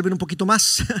poquito se vuelve un poquito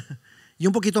más y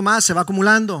un poquito más se va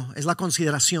acumulando, es la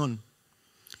consideración.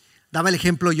 Daba el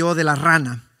ejemplo yo de la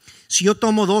rana. Si yo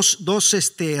tomo dos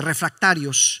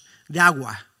refractarios de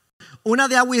agua, una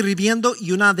de agua hirviendo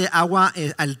y una de agua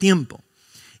al tiempo,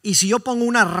 y si yo pongo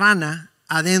una rana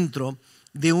adentro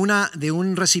de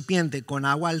un recipiente con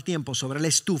agua al tiempo sobre la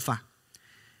estufa,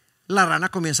 la rana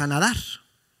comienza a nadar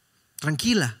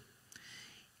tranquila.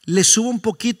 Le subo un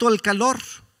poquito el calor,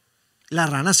 la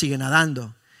rana sigue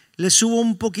nadando. Le subo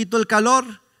un poquito el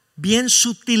calor, bien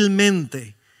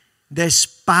sutilmente,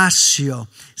 despacio,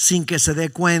 sin que se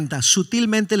dé cuenta.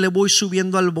 Sutilmente le voy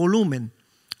subiendo al volumen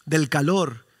del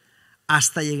calor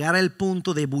hasta llegar al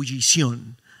punto de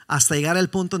ebullición, hasta llegar al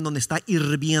punto en donde está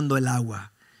hirviendo el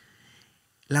agua.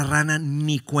 La rana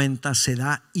ni cuenta se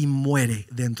da y muere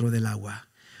dentro del agua,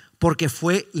 porque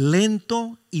fue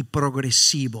lento y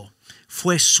progresivo,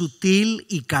 fue sutil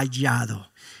y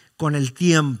callado con el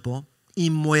tiempo,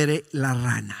 y muere la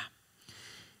rana.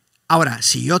 Ahora,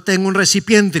 si yo tengo un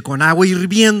recipiente con agua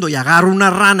hirviendo y agarro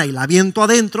una rana y la aviento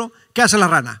adentro, ¿qué hace la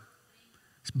rana?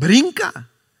 Brinca,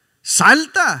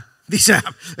 salta, dice,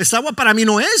 esta agua para mí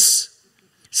no es.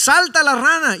 Salta la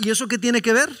rana. ¿Y eso qué tiene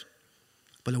que ver?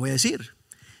 Pues le voy a decir.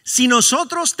 Si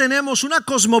nosotros tenemos una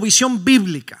cosmovisión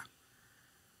bíblica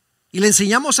y le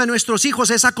enseñamos a nuestros hijos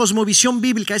esa cosmovisión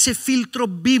bíblica, ese filtro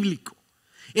bíblico,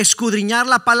 escudriñar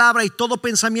la palabra y todo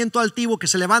pensamiento altivo que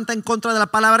se levanta en contra de la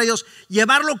palabra de Dios,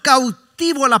 llevarlo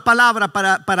cautivo a la palabra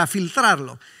para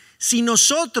filtrarlo. Si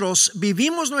nosotros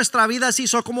vivimos nuestra vida así,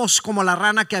 somos como la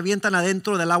rana que avientan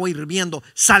adentro del agua hirviendo,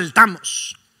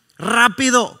 saltamos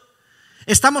rápido.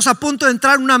 Estamos a punto de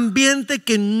entrar en un ambiente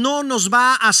que no nos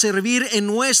va a servir en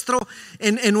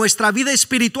nuestra vida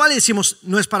espiritual y decimos,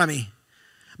 no es para mí.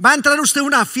 Va a entrar usted a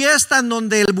una fiesta en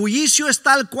donde el bullicio es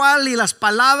tal cual y las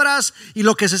palabras y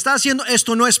lo que se está haciendo,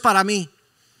 esto no es para mí.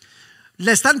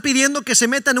 Le están pidiendo que se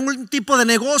meta en un tipo de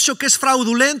negocio que es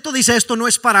fraudulento, dice, esto no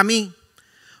es para mí.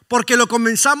 Porque lo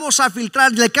comenzamos a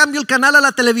filtrar, le cambio el canal a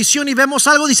la televisión y vemos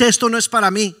algo, dice, esto no es para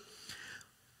mí.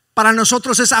 Para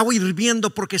nosotros es agua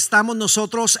hirviendo porque estamos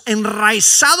nosotros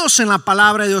enraizados en la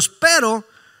palabra de Dios. Pero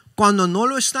cuando no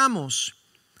lo estamos,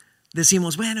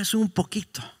 decimos, bueno, es un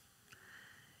poquito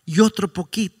y otro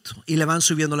poquito, y le van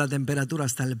subiendo la temperatura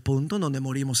hasta el punto donde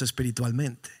morimos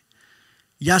espiritualmente.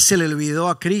 Ya se le olvidó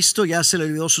a Cristo, ya se le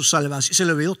olvidó su salvación, se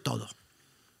le olvidó todo.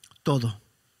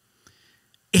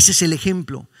 Ese es el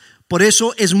ejemplo. Por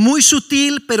eso es muy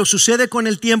sutil, pero sucede con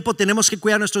el tiempo. Tenemos que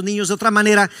cuidar a nuestros niños de otra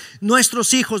manera.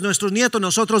 Nuestros hijos, nuestros nietos,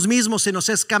 nosotros mismos, se nos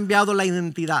ha cambiado la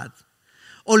identidad.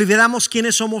 Olvidamos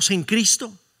quiénes somos en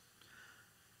Cristo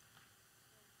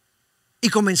y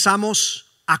comenzamos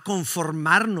a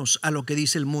conformarnos a lo que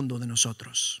dice el mundo de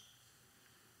nosotros.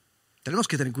 Tenemos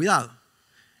que tener cuidado.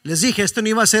 Les dije, esto no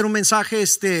iba a ser un mensaje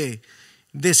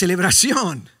de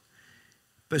celebración,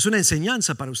 pero es una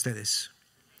enseñanza para ustedes.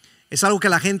 Es algo que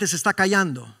la gente se está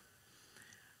callando.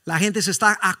 La gente se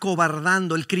está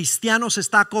acobardando. El cristiano se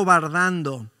está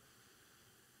acobardando.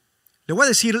 Le voy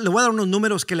a dar unos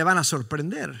números que le van a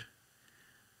sorprender.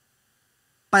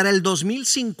 Para el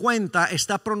 2050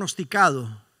 está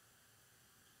pronosticado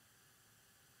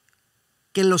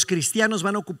que los cristianos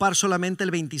van a ocupar solamente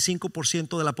el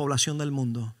 25% de la población del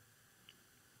mundo.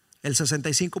 El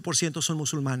 65% son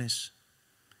musulmanes.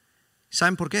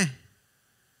 ¿Saben por qué?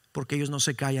 Porque ellos no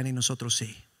se callan y nosotros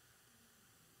sí.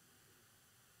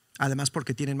 Además,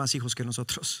 porque tienen más hijos que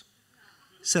nosotros.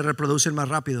 Se reproducen más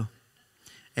rápido.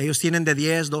 Ellos tienen de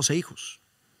 10, 12 hijos.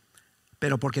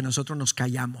 Pero porque nosotros nos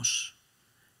callamos.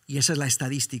 Y esa es la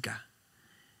estadística.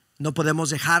 No podemos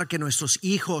dejar que nuestros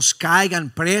hijos caigan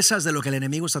presas de lo que el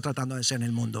enemigo está tratando de hacer en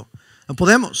el mundo. No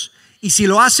podemos. Y si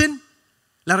lo hacen,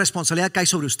 la responsabilidad cae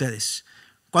sobre ustedes.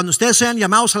 Cuando ustedes sean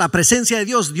llamados a la presencia de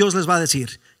Dios, Dios les va a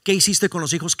decir, ¿qué hiciste con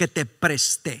los hijos que te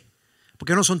presté?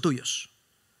 Porque no son tuyos.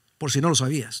 Por si no lo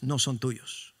sabías, no son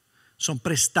tuyos. Son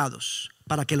prestados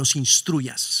para que los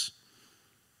instruyas.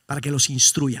 Para que los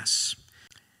instruyas.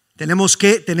 Tenemos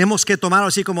que tomar,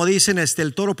 así como dicen,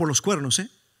 el toro por los cuernos,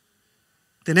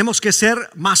 Tenemos que ser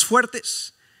más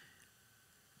fuertes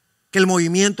que el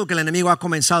movimiento que el enemigo ha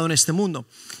comenzado en este mundo.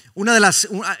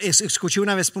 Escuché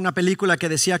una vez una película que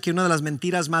decía que una de las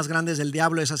mentiras más grandes del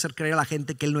diablo es hacer creer a la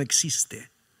gente que él no existe.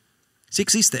 Sí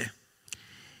existe.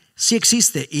 Sí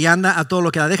existe y anda a todo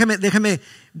lo que da. Déjame,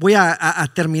 voy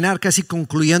a terminar casi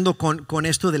concluyendo con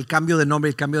esto del cambio de nombre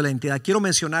y el cambio de la identidad. Quiero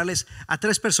mencionarles a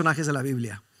 3 personajes de la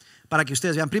Biblia para que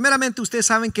ustedes vean. Primeramente, ustedes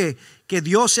saben que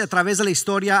Dios a través de la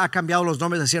historia ha cambiado los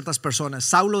nombres de ciertas personas.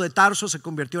 Saulo de Tarso se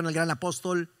convirtió en el gran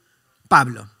apóstol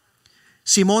Pablo.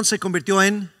 Simón se convirtió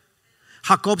en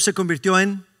Jacob, se convirtió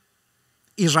en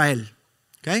Israel.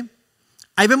 ¿Okay?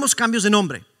 Ahí vemos cambios de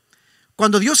nombre.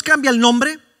 Cuando Dios cambia el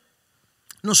nombre,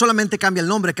 no solamente cambia el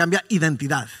nombre, cambia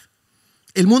identidad.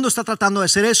 El mundo está tratando de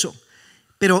hacer eso,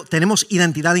 pero tenemos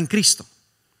identidad en Cristo.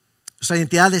 Nuestra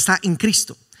identidad está en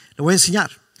Cristo. Le voy a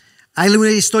enseñar. Hay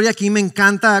una historia que me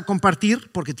encanta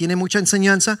compartir porque tiene mucha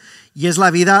enseñanza y es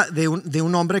la vida de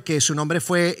un hombre que su nombre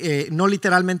fue no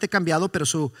literalmente cambiado, pero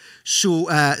su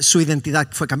identidad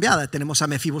fue cambiada. Tenemos a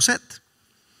Mefiboset.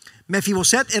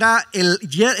 Mefiboset era el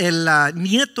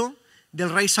nieto del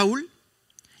rey Saúl,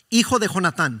 hijo de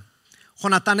Jonatán.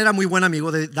 Jonatán era muy buen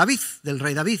amigo de David, del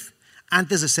rey David,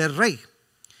 antes de ser rey.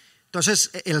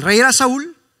 Entonces el rey era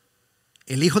Saúl,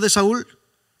 el hijo de Saúl,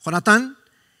 Jonatán.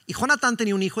 Y Jonatán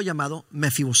tenía un hijo llamado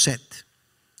Mefiboset,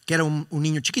 que era un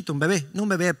niño chiquito, un bebé, no un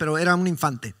bebé, pero era un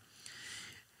infante.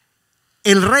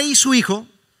 El rey y su hijo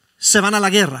se van a la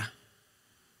guerra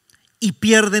y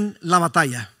pierden la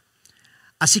batalla.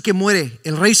 Así que muere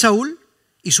el rey Saúl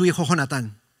y su hijo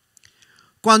Jonatán.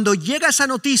 Cuando llega esa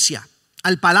noticia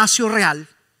al palacio real,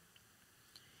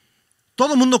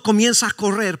 todo el mundo comienza a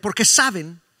correr porque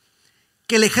saben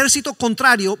que el ejército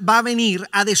contrario va a venir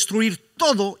a destruir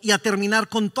todo y a terminar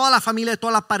con toda la familia y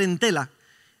toda la parentela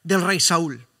del rey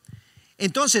Saúl.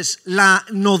 Entonces la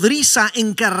nodriza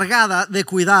encargada de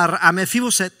cuidar a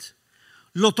Mefiboset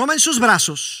lo toma en sus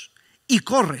brazos y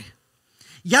corre.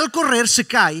 Y al correr se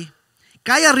cae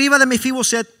arriba de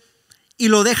Mefiboset y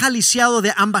lo deja lisiado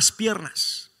de ambas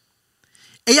piernas.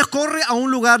 Ella corre a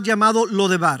un lugar llamado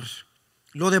Lodebar.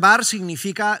 Lodebar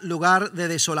significa lugar de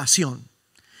desolación.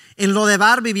 En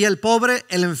Lodebar vivía el pobre,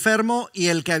 el enfermo y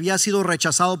el que había sido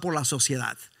rechazado por la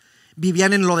sociedad.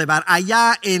 Vivían en Lodebar,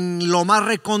 allá en lo más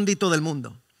recóndito del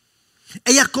mundo.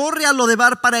 Ella corre a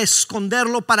Lodebar para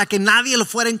esconderlo, para que nadie lo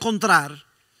fuera a encontrar.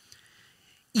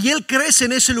 Y él crece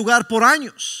en ese lugar por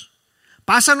años.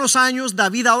 Pasan los años,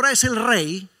 David ahora es el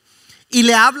rey y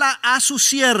le habla a su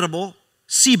siervo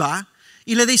Siba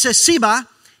y le dice: Siba,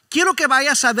 quiero que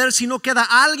vayas a ver si no queda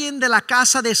alguien de la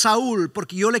casa de Saúl,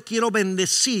 porque yo le quiero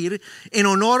bendecir en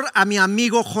honor a mi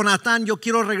amigo Jonatán. Yo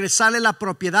quiero regresarle la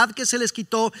propiedad que se les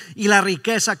quitó y la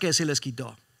riqueza que se les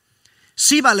quitó.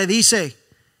 Siba le dice: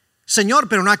 Señor,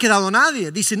 pero no ha quedado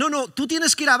nadie. Dice: no, tú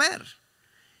tienes que ir a ver.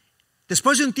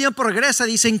 Después de un tiempo regresa,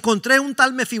 dice: encontré un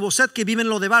tal Mefiboset que vive en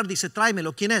Lodebar. Dice: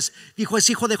 tráemelo. ¿Quién es? Dijo: es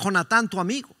hijo de Jonatán, tu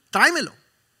amigo. Tráemelo.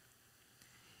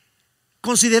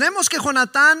 Consideremos que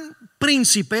Jonatán,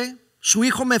 príncipe, su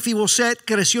hijo Mefiboset,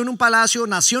 creció en un palacio,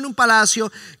 nació en un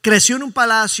palacio, creció en un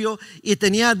palacio y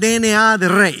tenía DNA de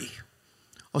rey.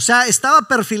 O sea, estaba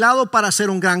perfilado para ser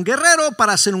un gran guerrero,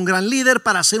 para ser un gran líder,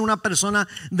 para ser una persona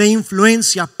de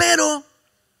influencia. Pero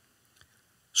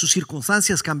sus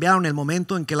circunstancias cambiaron el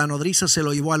momento en que la nodriza se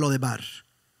lo llevó a Lodebar.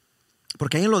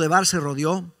 Porque ahí en Lodebar se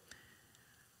rodeó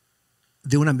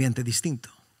de un ambiente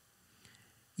distinto.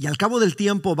 Y al cabo del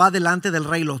tiempo va delante del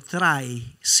rey, lo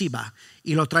trae Siba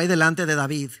y lo trae delante de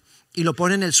David y lo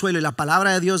pone en el suelo. Y la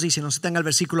palabra de Dios dice, no se tenga el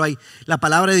versículo ahí, la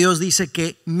palabra de Dios dice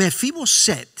que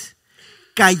Mefiboset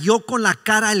cayó con la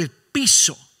cara al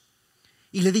piso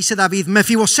y le dice David: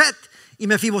 Mefiboset. Y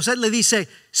Mefiboset le dice: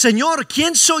 Señor,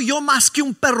 ¿quién soy yo más que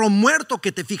un perro muerto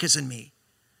que te fijes en mí?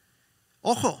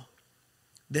 Ojo,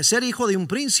 de ser hijo de un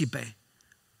príncipe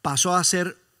pasó a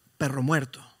ser perro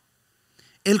muerto.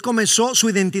 Él comenzó, su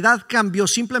identidad cambió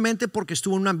simplemente porque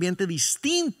estuvo en un ambiente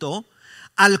distinto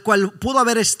al cual pudo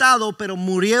haber estado, pero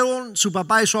murieron su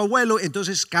papá y su abuelo,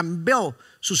 entonces cambió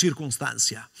su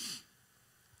circunstancia.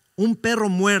 Un perro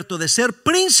muerto, de ser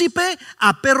príncipe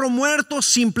a perro muerto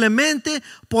simplemente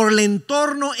por el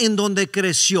entorno en donde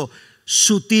creció.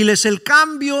 Sutil es el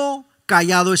cambio,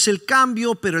 callado es el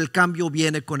cambio, pero el cambio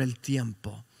viene con el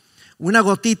tiempo. Una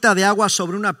gotita de agua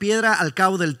sobre una piedra al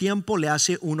cabo del tiempo le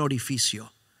hace un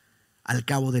orificio. Al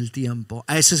cabo del tiempo.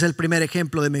 Ese es el primer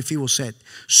ejemplo de Mefiboset.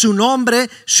 Su nombre,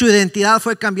 su identidad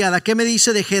fue cambiada. ¿Qué me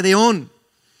dice de Gedeón?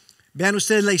 Vean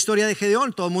ustedes la historia de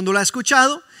Gedeón. Todo el mundo la ha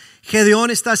escuchado.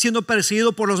 Gedeón está siendo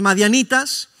perseguido por los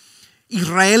madianitas.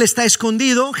 Israel está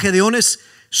escondido. Gedeón es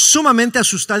sumamente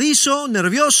asustadizo,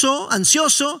 nervioso,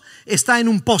 ansioso. Está en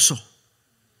un pozo.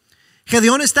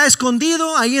 Gedeón está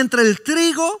escondido ahí entre el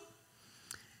trigo,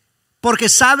 porque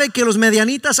sabe que los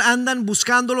madianitas andan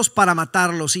buscándolos para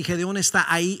matarlos, y Gedeón está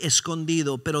ahí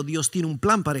escondido. Pero Dios tiene un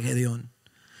plan para Gedeón.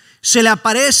 Se le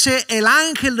aparece el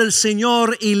ángel del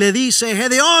Señor y le dice: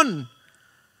 Gedeón,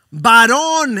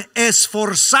 varón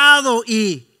esforzado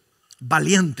y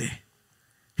valiente.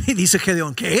 Y dice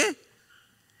Gedeón: ¿qué?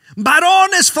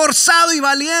 Varón esforzado y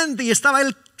valiente. Y estaba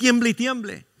él tiemble y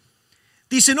tiemble.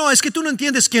 Dice: no, es que tú no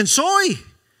entiendes quién soy.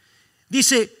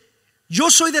 Dice: yo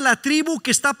soy de la tribu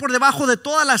que está por debajo de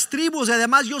todas las tribus, y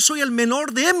además yo soy el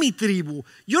menor de mi tribu.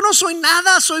 Yo no soy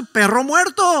nada, soy perro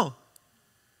muerto.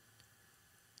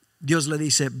 Dios le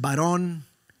dice: varón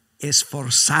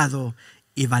esforzado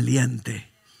y valiente.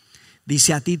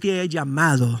 Dice: a ti te he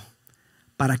llamado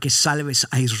para que salves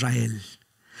a Israel.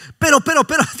 Pero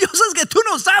Dios, es que tú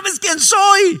no sabes quién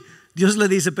soy. Dios le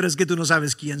dice: pero es que tú no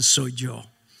sabes quién soy yo.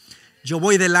 Yo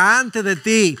voy delante de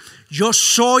ti. Yo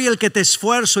soy el que te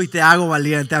esfuerzo y te hago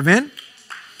valiente. Amén.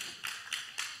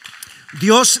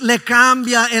 Dios le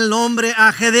cambia el nombre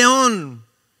a Gedeón.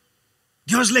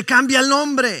 Dios le cambia el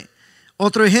nombre.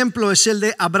 Otro ejemplo es el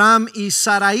de Abraham y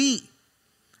Sarai.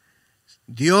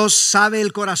 Dios sabe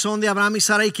el corazón de Abraham y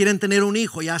Sarai. Quieren tener un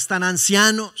hijo. Ya están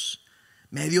ancianos,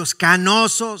 medios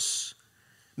canosos,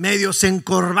 medios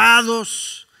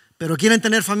encorvados, pero quieren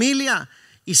tener familia.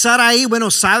 Y Sarai,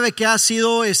 sabe que ha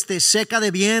sido seca de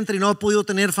vientre y no ha podido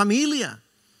tener familia.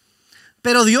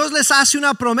 Pero Dios les hace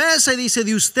una promesa y dice: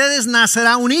 de ustedes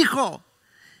nacerá un hijo.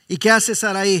 ¿Y qué hace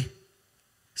Sarai?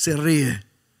 Se ríe.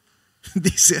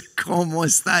 Dice: ¿cómo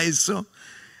está eso?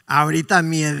 Ahorita a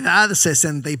mi edad,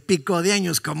 60 y pico de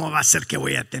años, ¿cómo va a ser que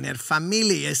voy a tener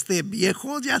familia? Y este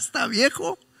viejo ya está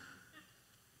viejo.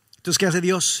 Entonces, ¿qué hace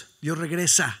Dios? Dios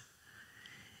regresa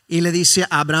y le dice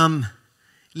a Abraham,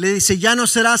 le dice: ya no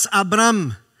serás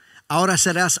Abraham, ahora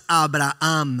serás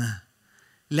Abraham.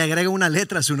 Le agrega una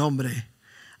letra a su nombre.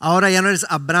 Ahora ya no eres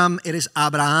Abraham, eres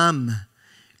Abraham,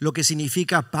 lo que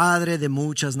significa padre de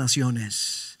muchas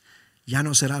naciones. Ya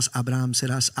no serás Abraham,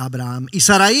 serás Abraham. Y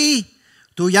Sarai,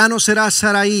 tú ya no serás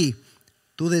Sarai,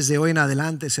 tú desde hoy en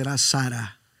adelante serás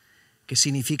Sara, que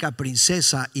significa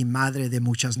princesa y madre de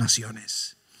muchas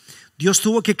naciones. Dios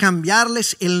tuvo que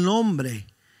cambiarles el nombre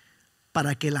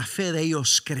para que la fe de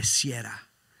ellos creciera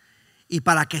y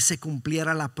para que se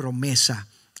cumpliera la promesa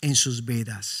en sus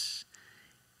vidas.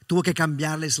 Tuvo que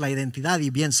cambiarles la identidad, y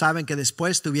bien saben que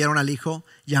después tuvieron al hijo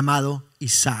llamado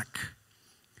Isaac.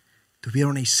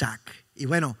 Tuvieron a Isaac y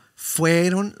bueno,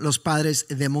 fueron los padres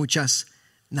de muchas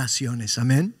naciones.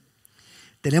 Amén.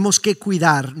 Tenemos que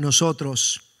cuidar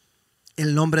nosotros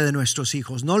el nombre de nuestros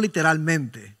hijos, no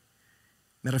literalmente,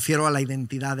 me refiero a la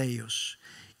identidad de ellos,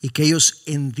 y que ellos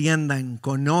entiendan,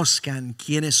 conozcan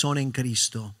quiénes son en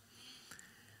Cristo.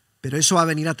 Pero eso va a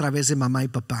venir a través de mamá y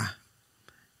papá,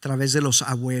 a través de los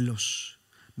abuelos,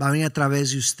 va a venir a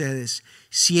través de ustedes.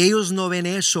 Si ellos no ven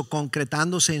eso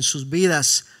concretándose en sus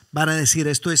vidas, van a decir: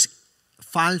 esto es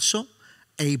falso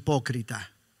e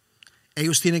hipócrita.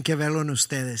 Ellos tienen que verlo en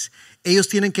ustedes. Ellos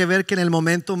tienen que ver que en el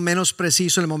momento menos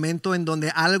preciso, en el momento en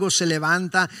donde algo se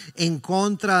levanta en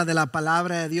contra de la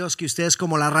palabra de Dios, que ustedes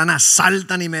como la rana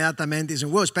saltan inmediatamente y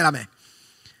dicen: wow, espérame.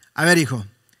 A ver, hijo,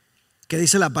 ¿qué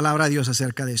dice la palabra de Dios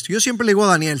acerca de esto? Yo siempre le digo a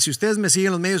Daniel, si ustedes me siguen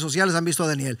en los medios sociales, han visto a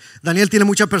Daniel. Daniel tiene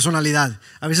mucha personalidad.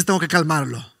 A veces tengo que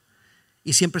calmarlo.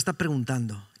 Y siempre está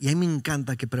preguntando. Y a mí me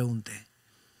encanta que pregunte.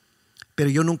 Pero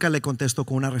yo nunca le contesto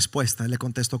con una respuesta, le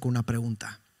contesto con una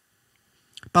pregunta.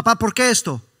 Papá, ¿por qué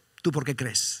esto? ¿Tú por qué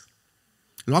crees?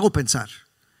 Lo hago pensar.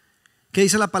 ¿Qué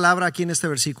dice la palabra aquí en este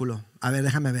versículo? A ver,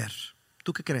 déjame ver.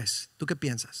 ¿Tú qué crees? ¿Tú qué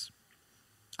piensas?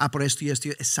 Por esto y esto.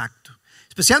 Exacto.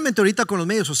 Especialmente ahorita con los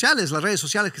medios sociales, las redes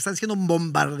sociales que están siendo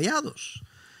bombardeados.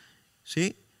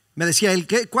 ¿Sí? Me decía él: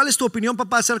 ¿cuál es tu opinión,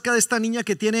 papá, acerca de esta niña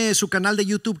que tiene su canal de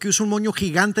YouTube, que usa un moño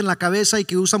gigante en la cabeza y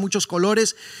que usa muchos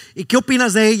colores? ¿Y qué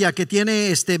opinas de ella, que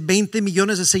tiene 20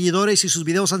 millones de seguidores y sus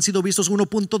videos han sido vistos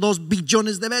 1.2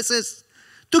 billones de veces?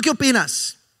 ¿Tú qué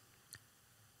opinas?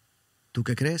 ¿Tú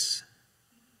qué crees?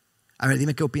 A ver,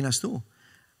 dime qué opinas tú.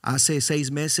 Hace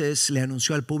 6 meses le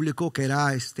anunció al público que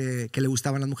era que le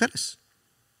gustaban las mujeres.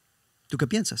 ¿Tú qué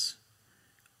piensas?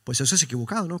 Pues eso es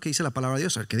equivocado, ¿no? ¿Qué dice la palabra de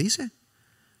Dios? A ver, ¿qué dice?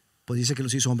 Pues dice que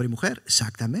los hizo hombre y mujer.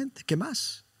 Exactamente. ¿Qué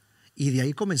más? Y de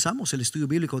ahí comenzamos el estudio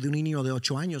bíblico de un niño de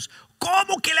 8 años.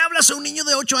 ¿Cómo que le hablas a un niño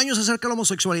de 8 años acerca de la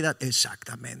homosexualidad?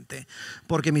 Exactamente.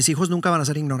 Porque mis hijos nunca van a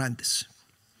ser ignorantes.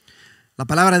 La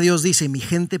palabra de Dios dice: mi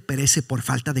gente perece por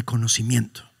falta de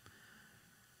conocimiento.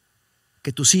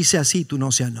 Que tú sí seas sí, tú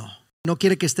no seas no. No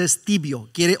quiere que estés tibio,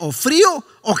 quiere o frío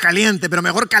o caliente, pero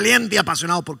mejor caliente y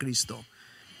apasionado por Cristo.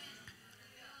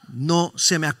 No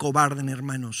se me acobarden,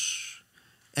 hermanos,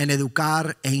 en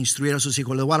educar e instruir a sus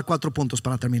hijos. Les voy a dar 4 puntos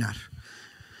para terminar.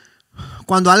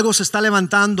 Cuando algo se está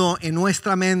levantando en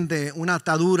nuestra mente, una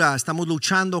atadura, estamos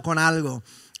luchando con algo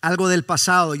del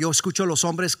pasado. Yo escucho a los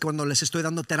hombres cuando les estoy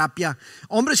dando terapia,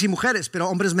 hombres y mujeres, pero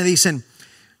hombres me dicen: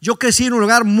 yo crecí en un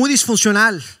lugar muy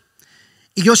disfuncional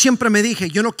y yo siempre me dije,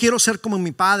 yo no quiero ser como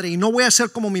mi padre y no voy a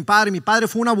ser como mi padre. Mi padre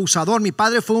fue un abusador, mi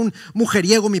padre fue un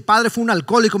mujeriego, mi padre fue un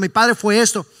alcohólico, mi padre fue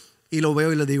esto. Y lo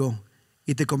veo y le digo: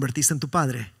 ¿y te convertiste en tu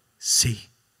padre? Sí.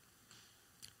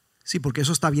 Sí, porque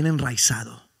eso está bien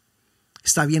enraizado.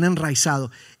 Está bien enraizado.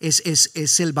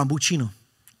 Es el bambú chino.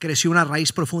 Creció una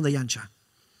raíz profunda y ancha.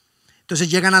 Entonces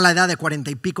llegan a la edad de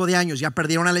 40 y pico de años, ya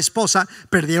perdieron a la esposa,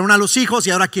 perdieron a los hijos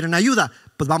y ahora quieren ayuda.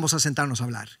 Pues vamos a sentarnos a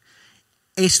hablar.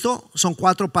 Esto son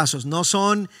 4 pasos, no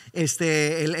son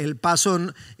el paso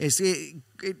 1,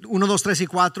 2, 3 y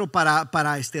 4 para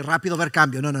rápido ver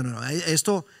cambio. No.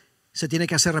 Esto se tiene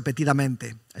que hacer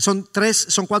repetidamente. Son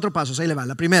 4 pasos, ahí le va.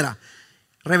 La primera: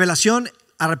 revelación,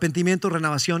 arrepentimiento,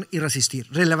 renovación y resistir.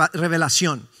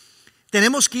 Revelación.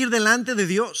 Tenemos que ir delante de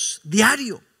Dios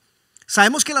diario.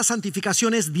 Sabemos que la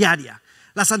santificación es diaria.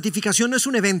 La santificación no es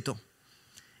un evento.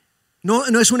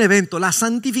 No es un evento. La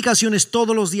santificación es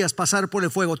todos los días pasar por el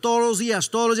fuego. Todos los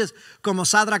días, como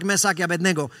Sadrach, Mesach y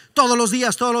Abednego. Todos los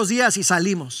días y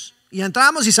salimos. Y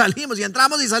entramos y salimos, y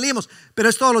entramos y salimos. Pero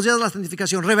es todos los días la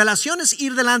santificación. Revelación es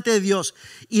ir delante de Dios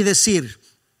y decir: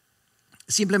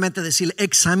 simplemente decirle: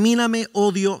 examíname,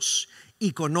 oh Dios,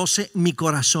 y conoce mi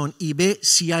corazón y ve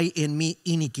si hay en mí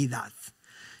iniquidad.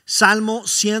 Salmo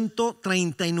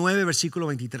 139, versículo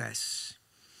 23.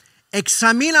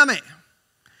 Examíname,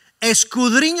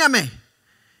 escudriñame.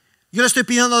 Yo le estoy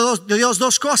pidiendo a Dios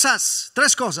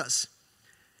tres cosas.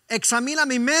 Examina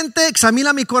mi mente,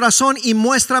 examina mi corazón y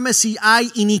muéstrame si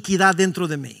hay iniquidad dentro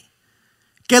de mí.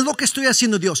 ¿Qué es lo que estoy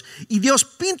haciendo, Dios? Y Dios,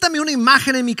 píntame una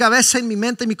imagen en mi cabeza, en mi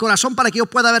mente, en mi corazón, para que yo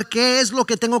pueda ver qué es lo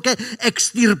que tengo que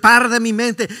extirpar de mi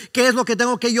mente, qué es lo que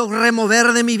tengo que yo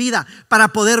remover de mi vida para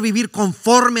poder vivir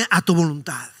conforme a tu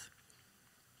voluntad.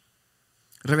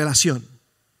 Revelación.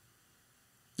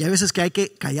 Y hay veces que hay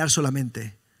que callar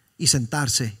solamente y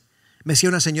sentarse. Me decía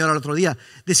una señora el otro día,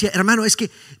 decía: hermano, es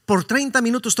que por 30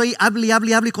 minutos estoy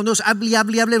hable con Dios,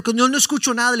 hable con Dios, no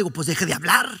escucho nada. Le digo: pues deje de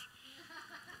hablar.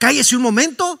 Cállese un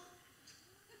momento.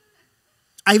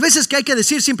 Hay veces que hay que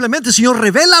decir simplemente: Señor,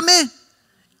 revélame,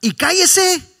 y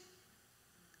cállese.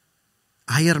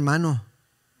 Ay, hermano,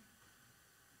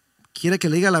 ¿quiere que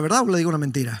le diga la verdad o le diga una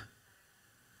mentira?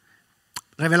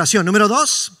 Revelación. Número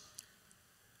 2,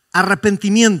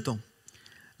 arrepentimiento.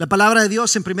 La palabra de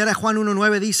Dios en 1 Juan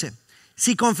 1:9 dice: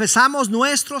 si confesamos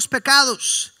nuestros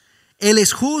pecados, Él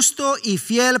es justo y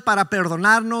fiel para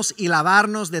perdonarnos y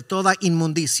lavarnos de toda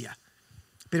inmundicia.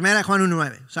 1 Juan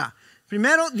 1:9. O sea,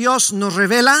 primero Dios nos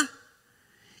revela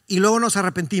y luego nos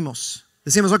arrepentimos.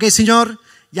 Decimos: ok, Señor,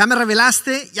 ya me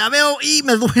revelaste, ya veo y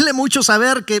me duele mucho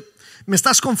saber que me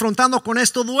estás confrontando con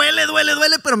esto. Duele,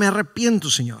 pero me arrepiento,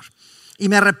 Señor. Y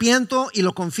me arrepiento y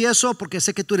lo confieso porque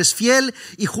sé que tú eres fiel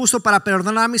y justo para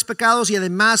perdonar mis pecados y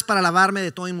además para lavarme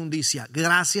de toda inmundicia.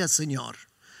 Gracias, Señor.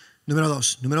 Número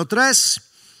 2. Número 3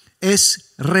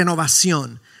 es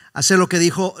renovación. Hacer lo que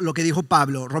dijo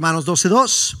Pablo, Romanos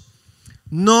 12:2.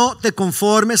 No te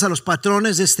conformes a los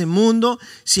patrones de este mundo,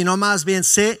 sino más bien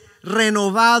sé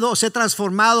renovado, sé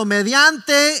transformado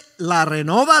mediante la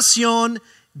renovación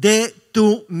de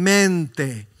tu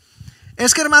mente.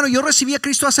 Es que, hermano, yo recibí a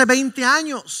Cristo hace 20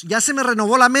 años, ¿ya se me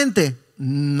renovó la mente?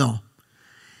 No.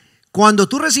 Cuando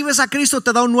tú recibes a Cristo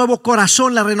te da un nuevo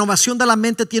corazón. La renovación de la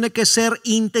mente tiene que ser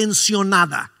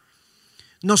intencionada.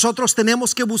 Nosotros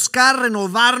tenemos que buscar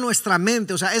renovar nuestra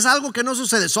mente. O sea, es algo que no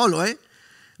sucede solo,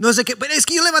 No es de que, pero es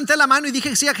que yo levanté la mano y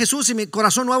dije sí a Jesús y mi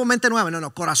corazón nuevo, mente nueva.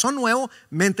 No, corazón nuevo,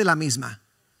 mente la misma.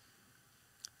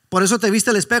 Por eso te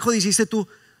viste al espejo y dijiste tú: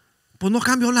 pues no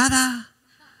cambió nada,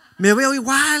 me veo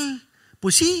igual.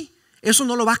 Pues sí, eso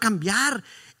no lo va a cambiar.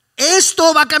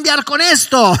 Esto va a cambiar con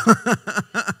esto.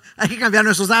 Hay que cambiar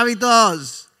nuestros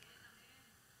hábitos.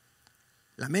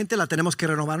 La mente la tenemos que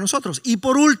renovar nosotros. Y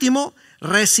por último,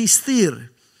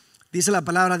 resistir. Dice la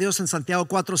palabra de Dios en Santiago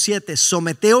 4:7: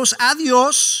 someteos a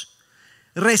Dios,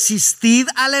 resistid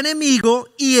al enemigo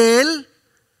y él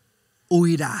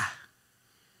huirá.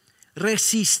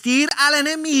 Resistir al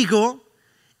enemigo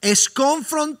es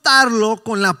confrontarlo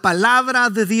con la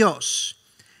palabra de Dios.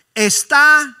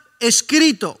 Está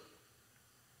escrito.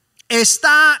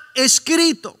 Está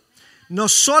escrito. No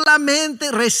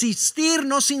solamente resistir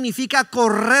no significa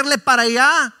correrle para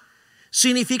allá.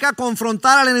 Significa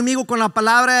confrontar al enemigo con la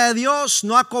palabra de Dios,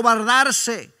 no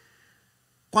acobardarse.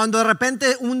 Cuando de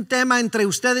repente un tema entre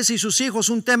ustedes y sus hijos,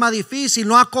 un tema difícil,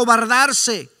 no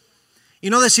acobardarse. Y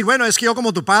no decir: bueno, es que yo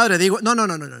como tu padre digo. No.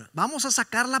 Vamos a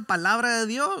sacar la palabra de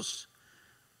Dios.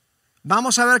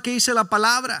 Vamos a ver qué dice la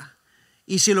palabra.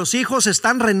 Y si los hijos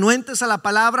están renuentes a la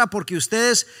palabra porque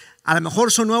ustedes a lo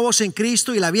mejor son nuevos en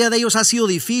Cristo y la vida de ellos ha sido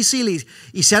difícil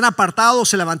y se han apartado,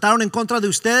 se levantaron en contra de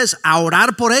ustedes, a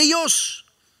orar por ellos.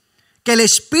 Que el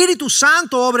Espíritu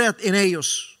Santo obre en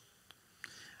ellos.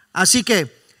 Así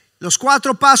que los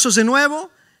 4 pasos de nuevo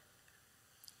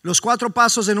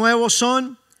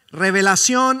son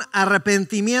revelación,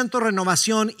 arrepentimiento,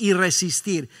 renovación y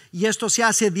resistir. Y esto se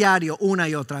hace diario, una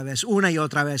y otra vez.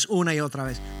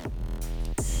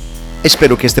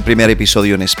 Espero que este primer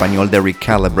episodio en español de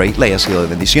Recalibrate le haya sido de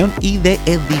bendición y de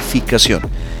edificación,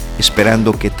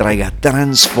 esperando que traiga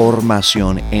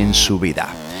transformación en su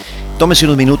vida. Tómese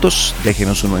unos minutos,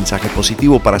 déjenos un mensaje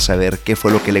positivo para saber qué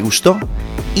fue lo que le gustó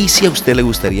y si a usted le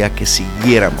gustaría que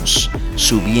siguiéramos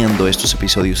subiendo estos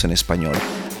episodios en español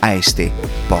a este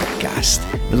podcast.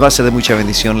 Nos va a ser de mucha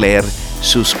bendición leer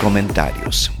sus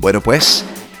comentarios. Bueno, pues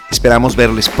esperamos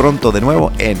verles pronto de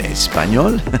nuevo en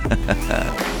español.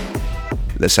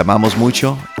 Les amamos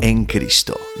mucho en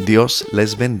Cristo. Dios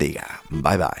les bendiga.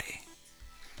 Bye bye.